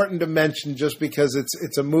it's important to mention, just because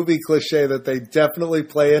it's a movie cliche that they definitely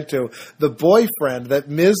play into, the boyfriend that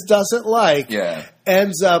Miz doesn't like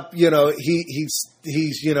ends up, he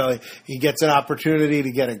gets an opportunity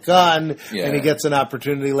to get a gun, and he gets an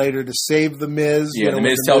opportunity later to save the Miz. Yeah, the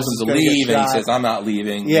Miz tells him to leave, and he says, "I'm not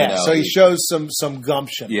leaving." Yeah, so he shows some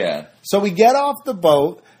gumption. Yeah. So we get off the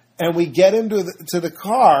boat. And we get into the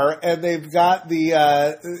car, and they've got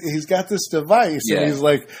he's got this device, and he's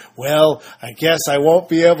like, "Well, I guess I won't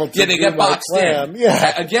be able to." Yeah, they get boxed in.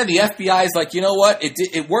 Yeah. Again, the FBI is like, you know what?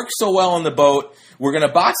 It worked so well on the boat. We're going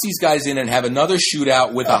to box these guys in and have another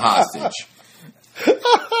shootout with a hostage.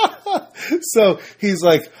 So he's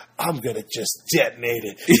like, "I'm going to just detonate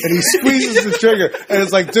it," and he squeezes the trigger, and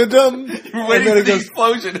it's like, "Dum!" And then it goes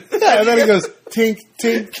explosion. Yeah, and then it goes tink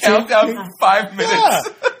tink. Countdown tink, for 5 minutes. Yeah.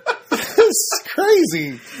 It's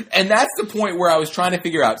crazy. And that's the point where I was trying to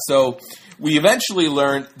figure out. So we eventually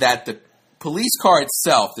learned that the police car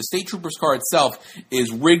itself, the state trooper's car itself,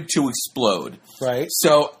 is rigged to explode. Right.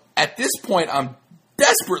 So at this point, I'm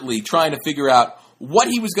desperately trying to figure out what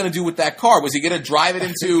he was going to do with that car. Was he going to drive it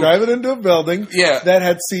into a building that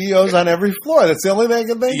had CEOs on every floor? That's the only thing I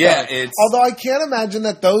can think of. Although I can't imagine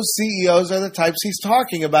that those CEOs are the types he's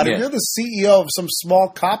talking about. If you're the CEO of some small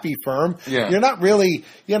copy firm, you're not really,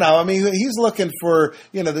 he's looking for,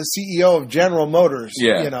 the CEO of General Motors,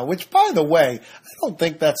 which, by the way, I don't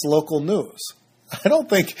think that's local news. I don't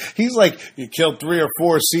think he's like, you killed 3 or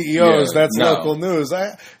 4 CEOs. That's local news.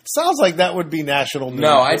 It sounds like that would be national news.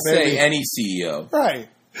 No, I'd say any CEO. Right.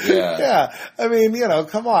 Yeah. Yeah. I mean,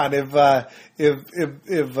 come on. If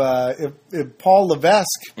Paul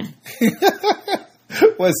Levesque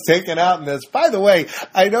was taken out in this. By the way,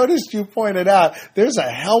 I noticed you pointed out there's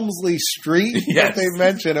a Helmsley Street that they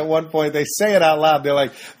mention at one point. They say it out loud. They're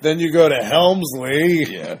like, then you go to Helmsley.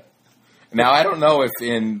 Yeah. Now, I don't know if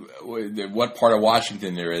in what part of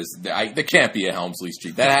Washington there is. There can't be a Helmsley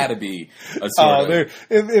Street. That had to be a sort of...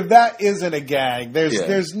 If that isn't a gag,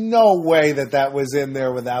 there's no way that was in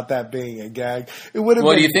there without that being a gag. It would have.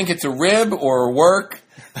 Well, do you think it's a rib or a work?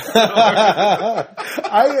 The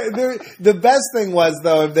best thing was,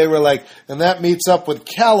 though, if they were like, and that meets up with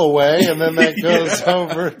Callaway, and then that goes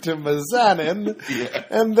over to Mazanin,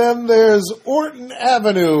 and then there's Orton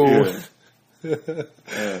Avenue.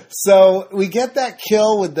 So we get that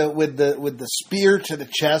kill with the spear to the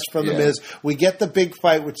chest from the Miz. We get the big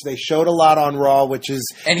fight, which they showed a lot on Raw, which is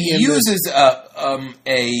and he uses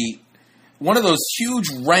one of those huge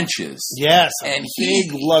wrenches. Yes, and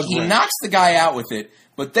he knocks the guy out with it,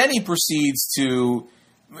 but then he proceeds to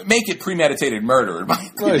make it premeditated murder.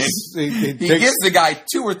 He gives the guy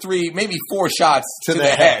 2 or 3, maybe 4 shots to the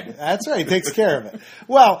head. That's right. He takes care of it.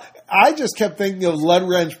 Well, I just kept thinking of Lud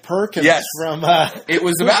Wrench Perkins from. It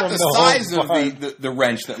was about the size of the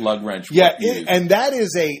wrench that Lud Wrench. And that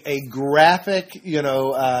is a graphic,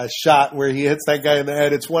 shot where he hits that guy in the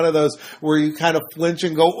head. It's one of those where you kind of flinch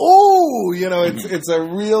and go, "Ooh!" It's a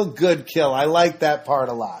real good kill. I like that part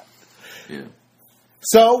a lot. Yeah.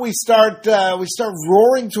 So we start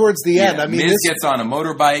roaring towards the end. I mean, Miz gets on a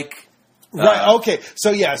motorbike. Right. Okay.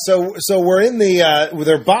 So we're in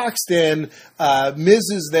they're boxed in. Miz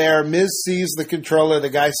is there. Miz sees the controller. The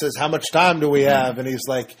guy says, "How much time do we have?" And he's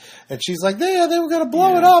like, and she's like, they were going to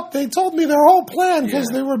blow it up. They told me their whole plan because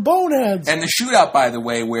they were boneheads. And the shootout, by the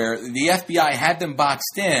way, where the FBI had them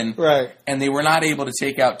boxed in, right, and they were not able to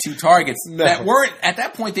take out 2 targets that weren't at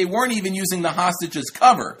that point. They weren't even using the hostage as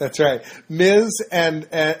cover. That's right. Miz and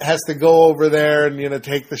has to go over there and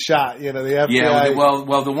take the shot. The FBI. Yeah.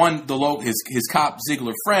 Well, his cop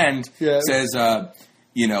Ziegler friend says,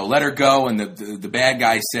 let her go, and the bad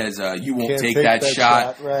guy says, you won't take that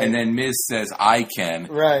shot. Right. And then Miz says, I can.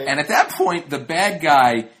 Right. And at that point, the bad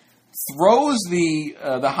guy throws the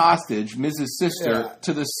hostage, Miz's sister,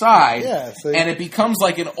 to the side, and it becomes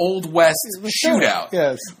like an Old West shootout.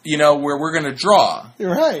 Yes. Where we're going to draw.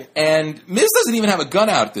 You're right. And Miz doesn't even have a gun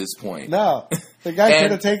out at this point. No. The guy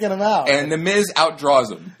could have taken him out. And the Miz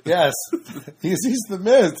outdraws him. Yes. He's the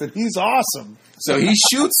Miz, and he's awesome. So he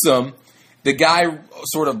shoots him. The guy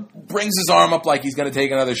sort of brings his arm up like he's going to take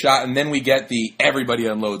another shot, and then we get everybody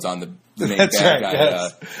unloads on the main bad guy.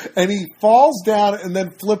 Yes. And he falls down and then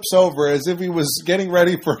flips over as if he was getting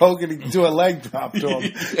ready for Hogan to do a leg drop to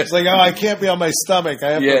him. It's like, I can't be on my stomach.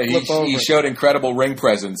 I have to flip over. He showed incredible ring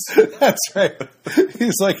presence. That's right.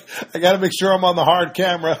 He's like, I got to make sure I'm on the hard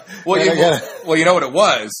camera. Well, you know what it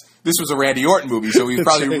was? This was a Randy Orton movie, so he was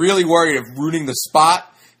probably really worried of ruining the spot.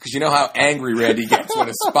 Because you know how angry Randy gets when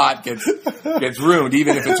a spot gets ruined,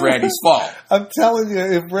 even if it's Randy's fault. I'm telling you,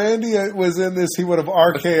 if Randy was in this, he would have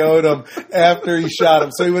RKO'd him after he shot him.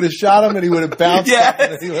 So he would have shot him and he would have bounced up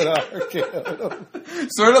and then he would have RKO'd him.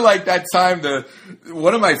 Sort of like that time,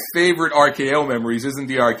 one of my favorite RKO memories isn't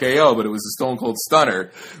the RKO, but it was the Stone Cold Stunner.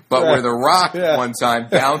 But where The Rock one time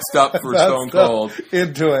bounced up for Stone Cold.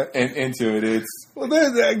 Into it. Well,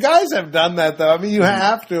 guys have done that, though. I mean, you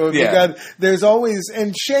have to. There's always,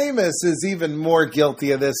 and Sheamus is even more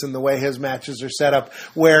guilty of this in the way his matches are set up,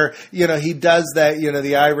 where, he does that,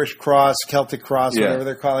 the Irish cross, Celtic cross, whatever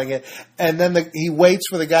they're calling it, and then he waits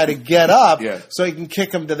for the guy to get up so he can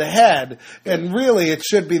kick him to the head. And really, it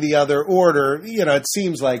should be the other order. It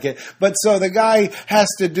seems like it. But so the guy has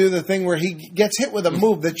to do the thing where he gets hit with a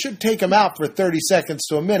move that should take him out for 30 seconds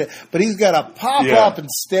to a minute, but he's got to pop up and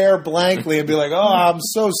stare blankly and be like, oh, I'm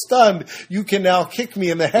so stunned. You can now kick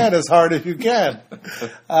me in the head as hard as you can.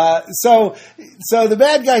 So the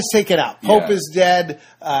bad guy's taken out. Pope is dead.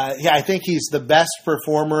 I think he's the best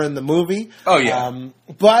performer in the movie. Oh, yeah.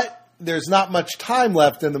 But there's not much time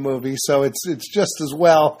left in the movie, so it's just as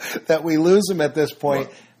well that we lose him at this point.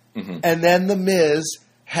 Mm-hmm. And then The Miz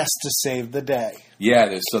has to save the day.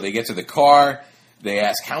 Yeah, so they get to the car. They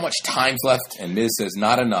ask how much time's left, and Miz says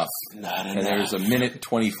not enough. And there's a minute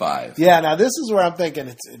 25. Yeah, now this is where I'm thinking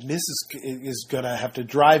Miz is going to have to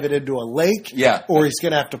drive it into a lake. Yeah. Or he's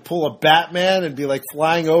going to have to pull a Batman and be like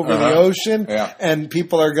flying over the ocean. Yeah. And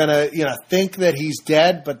people are going to think that he's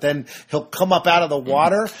dead, but then he'll come up out of the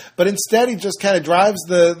water. But instead he just kind of drives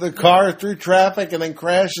the car through traffic and then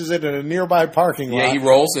crashes it in a nearby parking lot. Yeah, he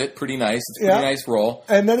rolls it. Pretty nice. It's a pretty nice roll.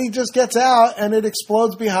 And then he just gets out and it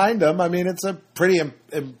explodes behind him. I mean, it's a pretty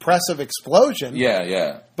impressive explosion.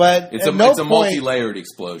 Yeah. But it's a multi-layered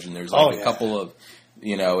explosion. There's a couple of,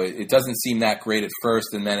 it doesn't seem that great at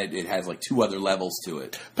first, and then it has like two other levels to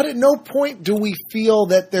it. But at no point do we feel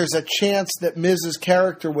that there's a chance that Miz's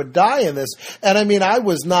character would die in this. And I mean, I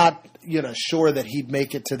was not sure that he'd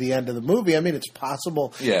make it to the end of the movie. I mean, it's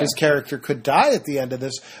possible his character could die at the end of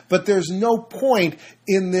this, but there's no point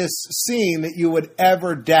in this scene that you would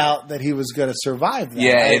ever doubt that he was going to survive that.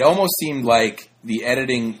 Yeah, it almost seemed like the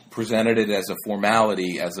editing presented it as a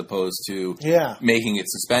formality as opposed to making it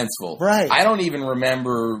suspenseful. Right. I don't even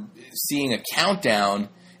remember seeing a countdown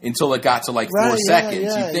until it got to like 4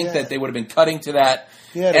 seconds. You'd think that they would have been cutting to that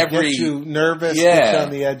to get you nervous, get you on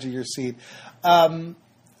the edge of your seat.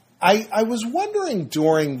 I was wondering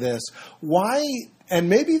during this why, and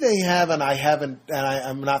maybe they have, and I haven't, and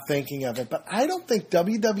I'm not thinking of it, but I don't think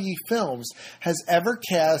WWE Films has ever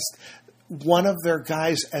cast one of their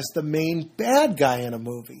guys as the main bad guy in a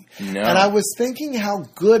movie. No. And I was thinking how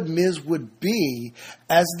good Miz would be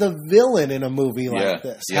as the villain in a movie like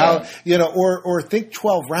this. Yeah. How, or think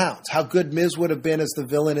 12 Rounds, how good Miz would have been as the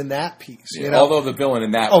villain in that piece. Although the villain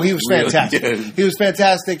in that he was really fantastic. Good. He was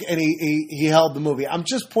fantastic, and he held the movie. I'm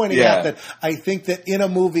just pointing out that I think that in a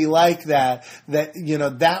movie like that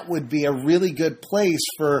that would be a really good place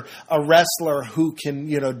for a wrestler who can,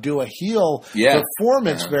 do a heel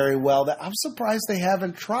performance very well. That I'm surprised they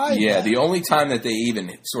haven't tried that. The only time that they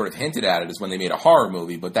even sort of hinted at it is when they made a horror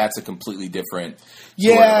movie, but that's a completely different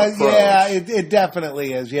it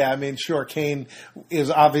definitely is. Yeah, I mean, sure, Kane is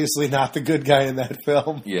obviously not the good guy in that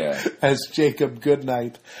film. Yeah. As Jacob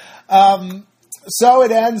Goodnight. So it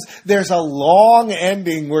ends. There's a long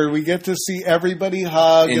ending where we get to see everybody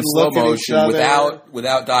hug in and slow look at each motion other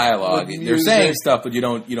without dialogue. They're saying stuff, but you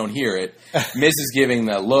don't hear it. Miz is giving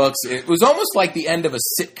the looks. It was almost like the end of a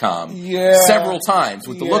sitcom. Several times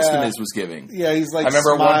with the looks that Miz was giving. Yeah, he's like. I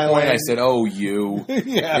remember smiling. at one point I said, "Oh, you."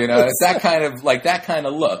 It's that kind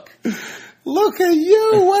of look. Look at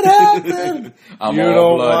you! What happened? I'm you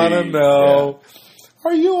all don't bloody. Want to know.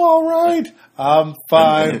 Are you all right? I'm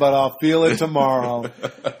fine, but I'll feel it tomorrow.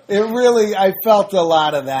 I felt a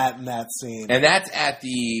lot of that in that scene. And that's at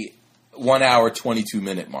the 1 hour, 22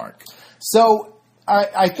 minute mark. So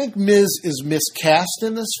I think Miz is miscast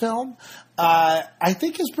in this film. I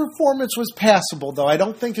think his performance was passable, though. I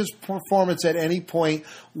don't think his performance at any point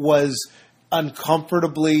was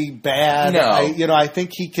uncomfortably bad. No. I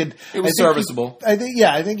think he could. It was serviceable. I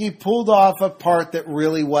think he pulled off a part that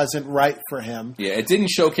really wasn't right for him. Yeah, it didn't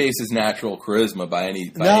showcase his natural charisma by any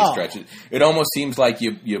stretch. It almost seems like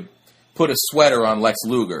you put a sweater on Lex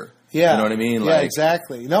Luger. Yeah. You know what I mean? Yeah,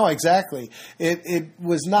 exactly. No, exactly. It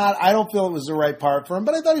was not, I don't feel it was the right part for him,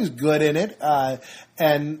 but I thought he was good in it.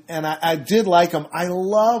 And I did like him. I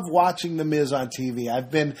love watching The Miz on TV.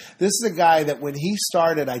 This is a guy that when he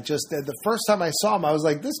started, the first time I saw him, I was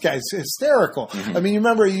like, this guy's hysterical. Mm-hmm. I mean, you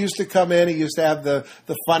remember he used to come in, he used to have the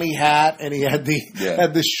funny hat, and he had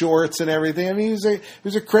the shorts and everything. I mean, he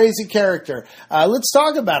was a crazy character. Let's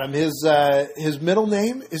talk about him. His middle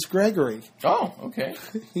name is Gregory. Oh, okay.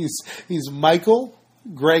 He's Michael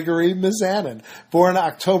Gregory Mizanin, born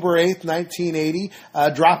October 8th, 1980,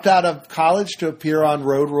 dropped out of college to appear on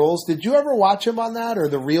Road Rules. Did you ever watch him on that or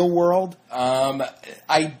The Real World?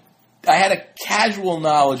 I had a casual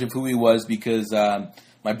knowledge of who he was because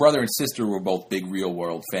my brother and sister were both big Real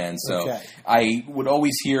World fans, so I would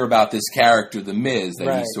always hear about this character, The Miz,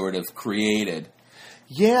 that he sort of created.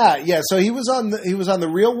 Yeah. So he was on the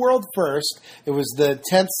Real World first. It was the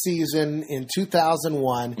 10th season in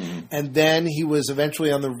 2001, and then he was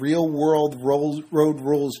eventually on the Real World Road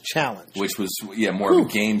Rules Challenge, which was more of a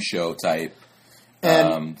game show type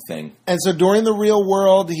thing. And so during the Real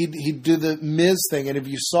World, he'd do the Miz thing. And if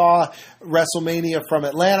you saw WrestleMania from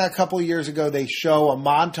Atlanta a couple of years ago, they show a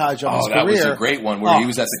montage of his career. Oh, that was a great one where he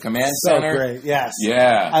was at the command center. So great, yes.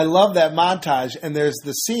 Yeah. I love that montage. And there's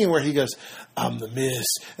the scene where he goes, "I'm the Miz,"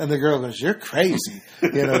 and the girl goes, "You're crazy."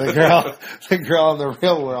 The girl in the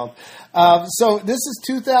Real World. So this is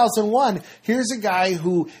 2001. Here's a guy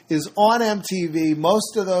who is on MTV.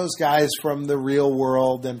 Most of those guys from the Real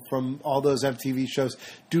World and from all those MTV shows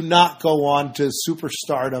do not go on to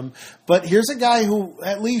superstardom. But here's a guy who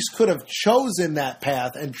at least could have chosen that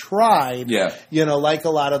path and tried, like a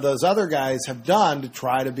lot of those other guys have done, to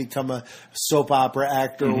try to become a soap opera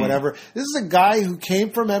actor or whatever. This is a guy who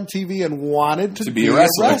came from MTV and wanted to be a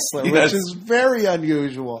wrestler, which is very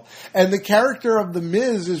unusual. And the character of The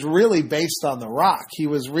Miz is really based on The Rock. He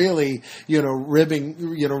was really,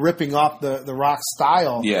 ripping off the Rock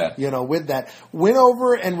style, with that. Went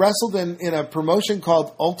over and wrestled in a promotion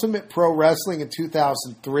called Ultimate Pro Wrestling in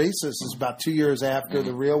 2003. So this is about 2 years after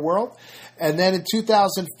the Real World. And then in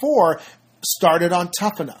 2004, started on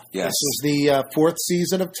Tough Enough. Yes. This was the fourth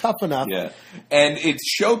season of Tough Enough. Yeah. And it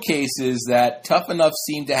showcases that Tough Enough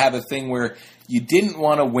seemed to have a thing where you didn't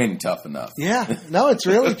want to win Tough Enough. Yeah. No, it's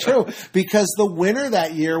really true. Because the winner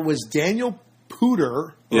that year was Daniel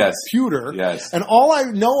Puder. Pewter. Yes. And all I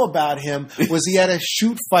know about him was he had a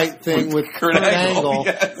shoot fight thing with Kurt Angle.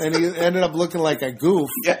 Yes. And he ended up looking like a goof.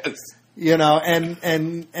 Yes.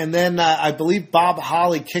 And then I believe Bob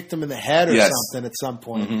Holly kicked him in the head or something at some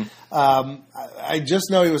point. I just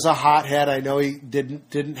know he was a hothead. I know he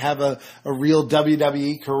didn't have a real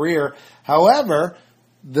WWE career. However,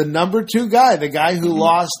 the number 2 guy, the guy who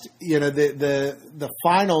lost, the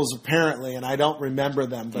finals apparently, and I don't remember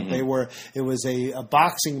them, but it was a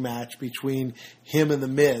boxing match between him and The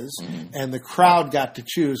Miz, and the crowd got to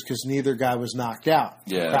choose because neither guy was knocked out.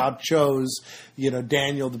 Yeah. The crowd chose,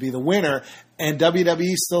 Daniel to be the winner, and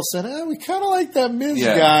WWE still said, we kind of like that Miz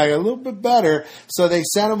guy a little bit better, so they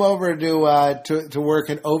sent him over to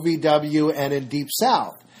work in OVW and in Deep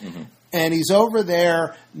South. And he's over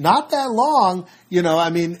there not that long,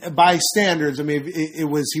 by standards. He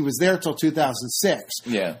was there till 2006.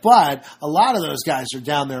 Yeah. But a lot of those guys are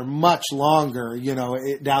down there much longer,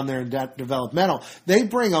 down there in developmental. They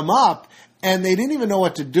bring him up, and they didn't even know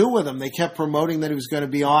what to do with him. They kept promoting that he was going to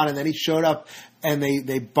be on, and then he showed up, and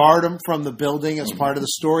they barred him from the building as part of the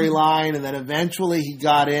storyline, and then eventually he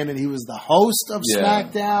got in, and he was the host of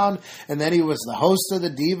SmackDown, and then he was the host of the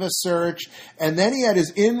Diva Search, and then he had his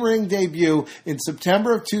in-ring debut in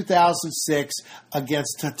September of 2006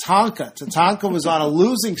 against Tatanka. Tatanka was on a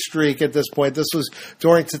losing streak at this point. This was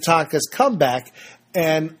during Tatanka's comeback.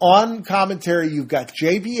 And on commentary, you've got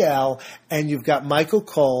JBL and you've got Michael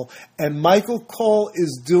Cole. And Michael Cole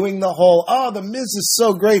is doing the whole, The Miz is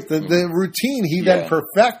so great. The routine he then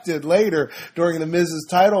perfected later during the Miz's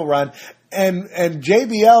title run. And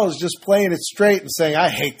JBL is just playing it straight and saying, I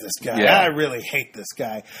hate this guy. Yeah. I really hate this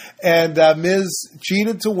guy. And Miz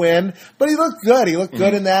cheated to win, but he looked good. He looked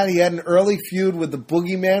good in that. He had an early feud with the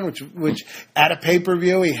Boogeyman, which at a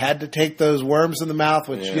pay-per-view, he had to take those worms in the mouth,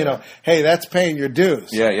 which, hey, that's paying your dues.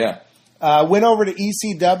 Yeah. Went over to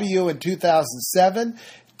ECW in 2007.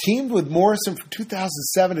 Teamed with Morrison from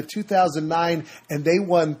 2007 to 2009, and they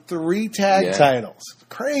won 3 tag titles.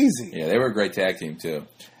 Crazy. Yeah, they were a great tag team, too.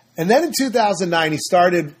 And then in 2009, he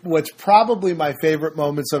started what's probably my favorite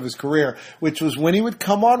moments of his career, which was when he would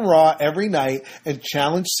come on Raw every night and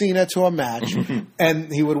challenge Cena to a match.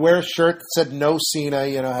 And he would wear a shirt that said "No Cena,"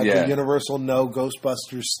 had the Universal No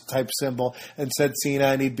Ghostbusters type symbol, and said Cena.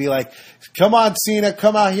 And he'd be like, "Come on, Cena,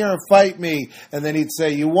 come out here and fight me." And then he'd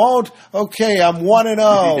say, "You won't? Okay, I'm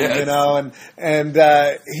 1-0." Yes.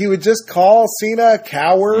 And he would just call Cena a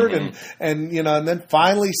coward, and then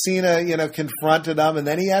finally Cena, confronted him, and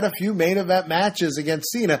then he had a few main event matches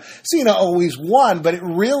against Cena. Cena always won, but it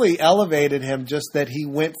really elevated him just that he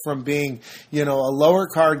went from being, a lower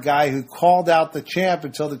card guy who called out the champ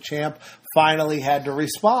until the champ finally had to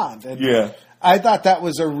respond. And I thought that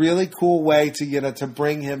was a really cool way to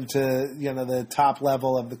bring him to the top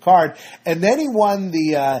level of the card. And then he won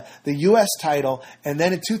the U.S. title, and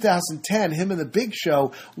then in 2010, him and the Big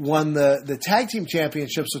Show won the tag team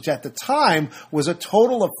championships, which at the time was a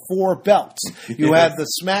total of 4 belts. You had the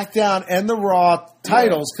SmackDown and the Raw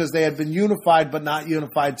titles because they had been unified but not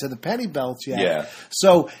unified to the penny belts yet. Yeah.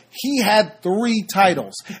 So he had 3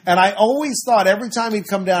 titles. And I always thought every time he'd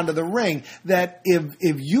come down to the ring that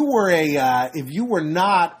if you were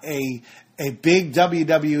not a big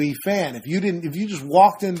WWE fan, if you just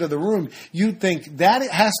walked into the room, you'd think that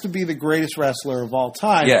it has to be the greatest wrestler of all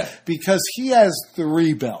time. Yeah. Because he has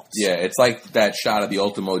 3 belts. Yeah, it's like that shot of the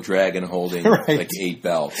Ultimo Dragon holding like 8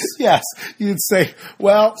 belts. Yes. You'd say,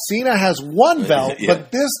 well, Cena has 1 belt,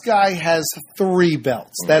 but this guy has 3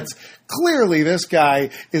 belts. That's clearly this guy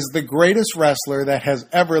is the greatest wrestler that has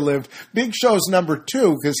ever lived. Big Show's number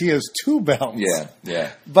 2 because he has 2 belts.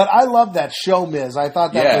 Yeah. But I love that Show Miz. I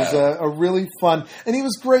thought that was a really fun, and he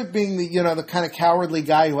was great being the kind of cowardly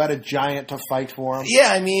guy who had a giant to fight for him. Yeah,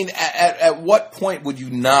 I mean, at what point would you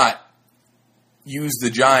not use the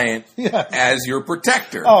giant as your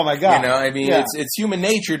protector? Oh my God! It's human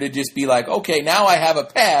nature to just be like, okay, now I have a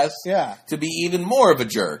pass to be even more of a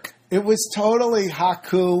jerk. It was totally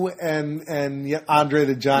Haku and Andre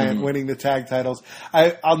the Giant winning the tag titles.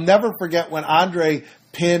 I'll never forget when Andre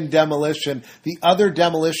pinned Demolition. The other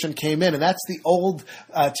Demolition came in, and that's the old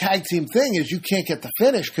tag team thing: is you can't get the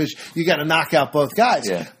finish because you got to knock out both guys.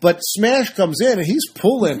 Yeah. But Smash comes in and he's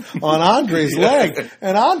pulling on Andre's leg,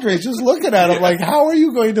 and Andre's just looking at him like, "How are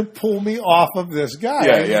you going to pull me off of this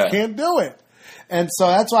guy? You can't do it." And so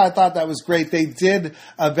that's why I thought that was great. They did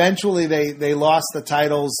eventually. They lost the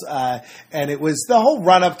titles, and it was the whole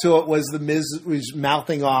run up to it was the Miz was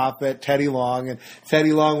mouthing off at Teddy Long, and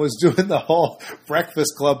Teddy Long was doing the whole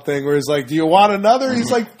Breakfast Club thing where he's like, "Do you want another?"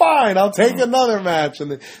 He's like, "Fine, I'll take another match."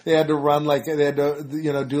 And they had to run they had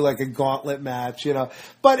to do like a gauntlet match,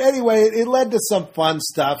 But anyway, it led to some fun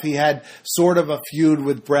stuff. He had sort of a feud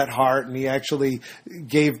with Bret Hart, and he actually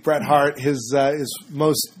gave Bret Hart his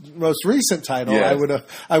most recent title. I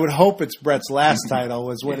would hope it's Bret's last title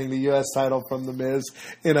was winning the U.S. title from The Miz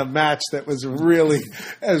in a match that was really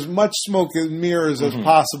as much smoke and mirrors as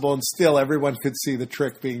possible, and still everyone could see the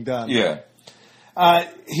trick being done. Yeah.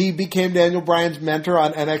 He became Daniel Bryan's mentor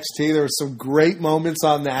on NXT. There were some great moments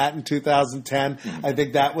on that in 2010. I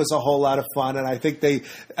think that was a whole lot of fun, and I think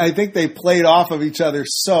they played off of each other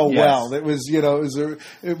so well. It was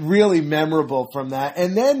really memorable from that.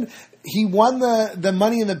 And then he won the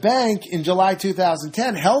Money in the Bank in July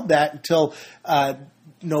 2010. Held that until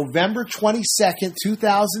November 22nd,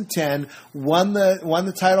 2010, won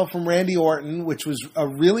the title from Randy Orton, which was a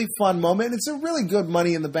really fun moment. It's a really good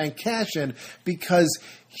Money in the Bank cash-in because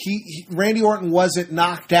Randy Orton wasn't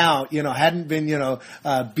knocked out, hadn't been,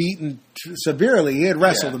 beaten severely. He had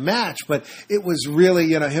wrestled a match, but it was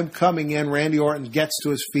really, him coming in, Randy Orton gets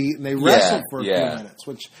to his feet, and they wrestled for a few minutes,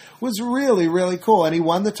 which was really, really cool. And he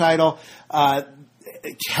won the title,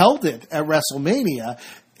 held it at WrestleMania.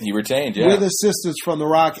 He retained, with assistance from The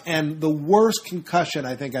Rock, and the worst concussion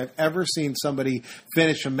I think I've ever seen somebody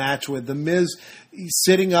finish a match with. The Miz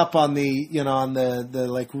sitting up on the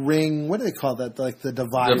like ring. What do they call that? Like the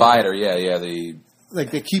divider. Divider,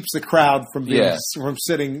 that keeps the crowd from being from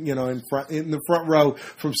sitting, in the front row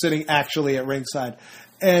from sitting actually at ringside.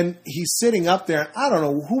 And he's sitting up there. I don't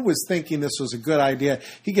know who was thinking this was a good idea.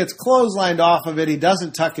 He gets clotheslined off of it. He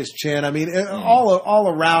doesn't tuck his chin. I mean, all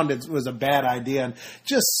around it was a bad idea, and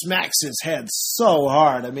just smacks his head so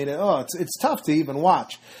hard. I mean, it's tough to even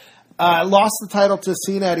watch. Lost the title to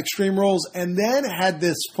Cena at Extreme Rules, and then had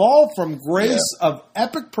this fall from grace of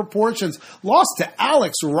epic proportions. Lost to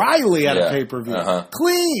Alex Riley at a pay-per-view.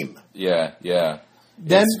 Clean. Yeah.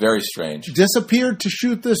 Then it's very strange. Disappeared to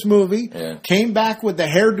shoot this movie. Yeah. Came back with the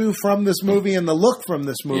hairdo from this movie and the look from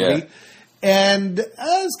this movie. Yeah. And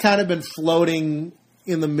has kind of been floating,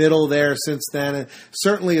 in the middle there since then, and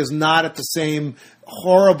certainly is not at the same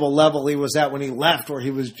horrible level he was at when he left, where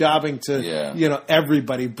he was jobbing to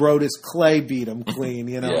everybody. Brodus Clay beat him clean.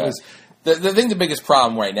 It was, the biggest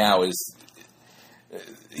problem right now is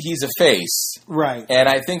he's a face, right? And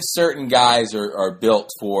I think certain guys are built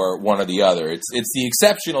for one or the other. It's the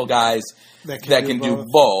exceptional guys that can do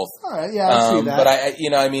both. All right, yeah, I see that.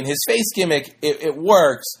 But his face gimmick it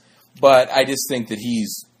works, but I just think that he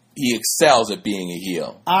excels at being a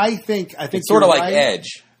heel. I think it's sort of like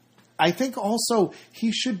Edge. I think also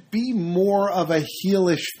he should be more of a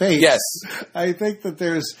heelish face. Yes. I think that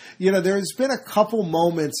there's been a couple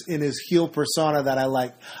moments in his heel persona that I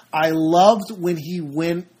liked. I loved when he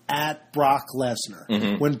went at Brock Lesnar.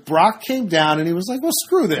 Mm-hmm. When Brock came down and he was like, well,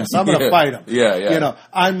 screw this. I'm going to fight him. Yeah.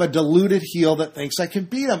 I'm a deluded heel that thinks I can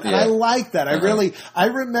beat him. And I like that. I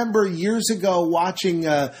remember years ago watching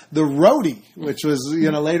The Roadie, which was,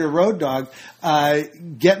 later Road Dogg,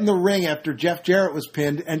 get in the ring after Jeff Jarrett was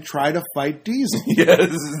pinned and try to fight Diesel.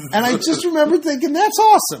 Yes. And I just remember thinking, that's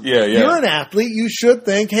awesome. Yeah. You're an athlete. You should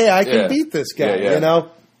think, hey, I can beat this guy,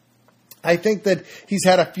 I think that he's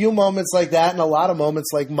had a few moments like that and a lot of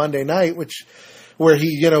moments like Monday night, where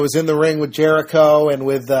he, was in the ring with Jericho and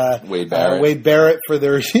with Wade Barrett for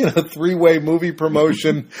their, three-way movie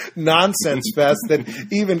promotion nonsense fest that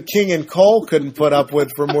even King and Cole couldn't put up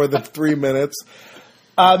with for more than 3 minutes.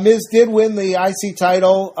 Miz did win the IC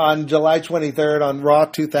title on July 23rd on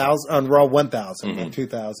Raw 1000,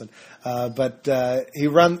 2000. But he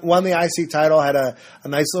won the IC title, had a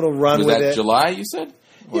nice little run with it. Was that July, you said?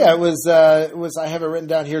 Yeah, it was. I have it written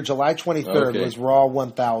down here. July 23rd was Raw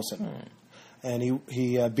 1000, and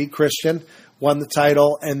he beat Christian, won the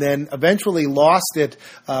title, and then eventually lost it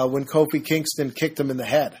when Kofi Kingston kicked him in the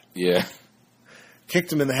head. Yeah,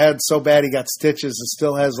 kicked him in the head so bad he got stitches and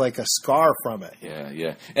still has like a scar from it.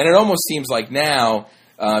 Yeah, and it almost seems like now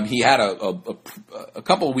he had a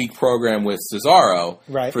couple week program with Cesaro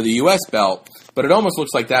for the U.S. belt, but it almost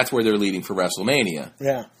looks like that's where they're leading for WrestleMania.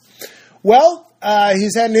 Yeah. Well.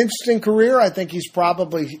 He's had an interesting career. I think he's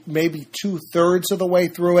probably maybe 2/3 of the way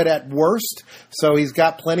through it at worst. So he's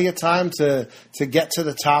got plenty of time to get to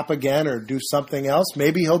the top again or do something else.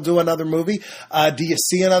 Maybe he'll do another movie. Do you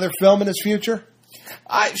see another film in his future?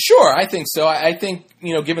 Sure, I think so. I think,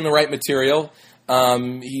 given the right material,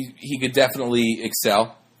 he could definitely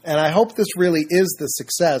excel. And I hope this really is the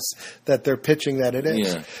success that they're pitching that it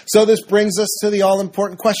is. Yeah. So this brings us to the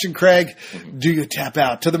all-important question, Craig. Mm-hmm. Do you tap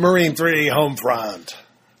out to the Marine 3 home front?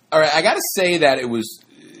 All right, I got to say that it was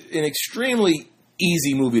an extremely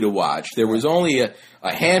easy movie to watch. There was only a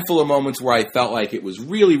handful of moments where I felt like it was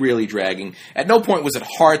really, really dragging. At no point was it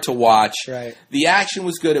hard to watch. Right. The action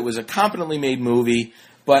was good. It was a competently made movie,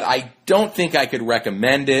 but I don't think I could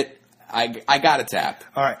recommend it. I got to tap.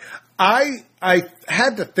 All right. I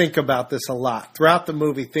had to think about this a lot. Throughout the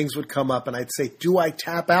movie, things would come up, and I'd say, do I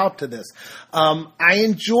tap out to this? I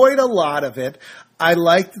enjoyed a lot of it. I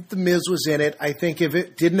liked that The Miz was in it. I think if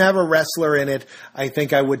it didn't have a wrestler in it, I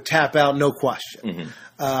think I would tap out, no question.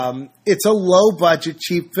 Mm-hmm. It's a low-budget,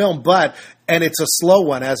 cheap film, and it's a slow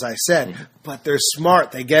one, as I said, but they're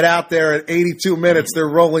smart. They get out there at 82 minutes, they're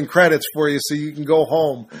rolling credits for you so you can go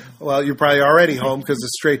home. Well, you're probably already home because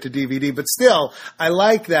it's straight to DVD, but still, I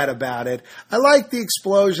like that about it. I like the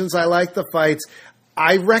explosions. I like the fights.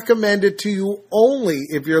 I recommend it to you only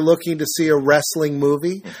if you're looking to see a wrestling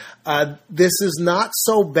movie. This is not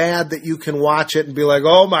so bad that you can watch it and be like,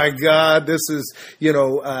 oh my God, this is,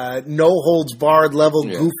 no holds barred level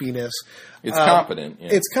goofiness. It's competent. Yeah.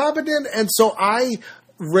 It's competent, and so I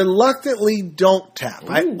reluctantly don't tap.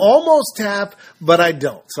 Ooh. I almost tap, but I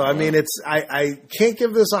don't. So I mean, I can't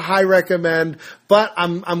give this a high recommend, but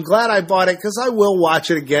I'm glad I bought it because I will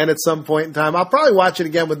watch it again at some point in time. I'll probably watch it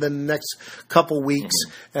again within the next couple weeks,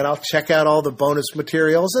 and I'll check out all the bonus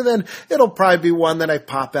materials, and then it'll probably be one that I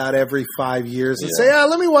pop out every 5 years and say,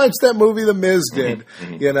 let me watch that movie The Miz did,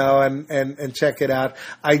 and check it out.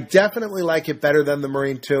 I definitely like it better than The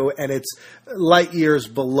Marine 2, and it's light years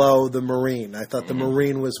below The Marine. I thought The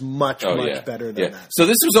Marine was much better than that. So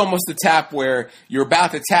this was almost the tap where you're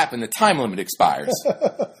about to tap and the time limit expires.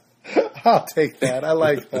 I'll take that. I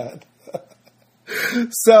like that.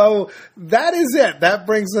 So that is it. That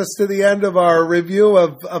brings us to the end of our review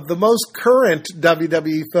of the most current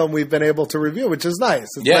WWE film we've been able to review, which is nice.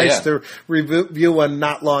 It's nice to review one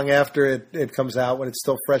not long after it comes out when it's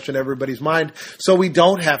still fresh in everybody's mind. So we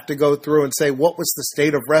don't have to go through and say, what was the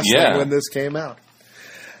state of wrestling when this came out?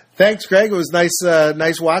 Thanks, Greg. It was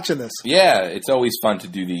nice watching this. Yeah, it's always fun to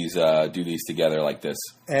do these together like this.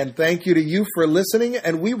 And thank you to you for listening,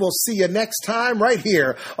 and we will see you next time right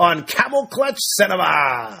here on Camel Clutch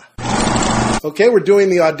Cinema. Okay, we're doing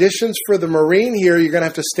the auditions for the Marine here. You're going to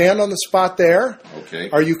have to stand on the spot there. Okay.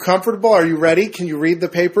 Are you comfortable? Are you ready? Can you read the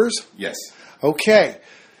papers? Yes. Okay.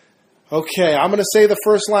 Okay, I'm going to say the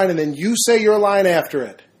first line, and then you say your line after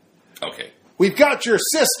it. Okay. We've got your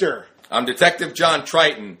sister. I'm Detective John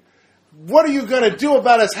Triton. What are you going to do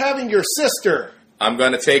about us having your sister? I'm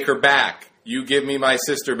going to take her back. You give me my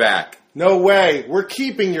sister back. No way. We're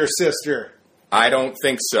keeping your sister. I don't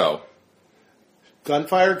think so.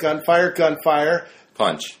 Gunfire, gunfire, gunfire.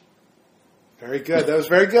 Punch. Very good. That was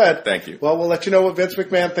very good. Thank you. Well, we'll let you know what Vince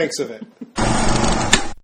McMahon thinks of it.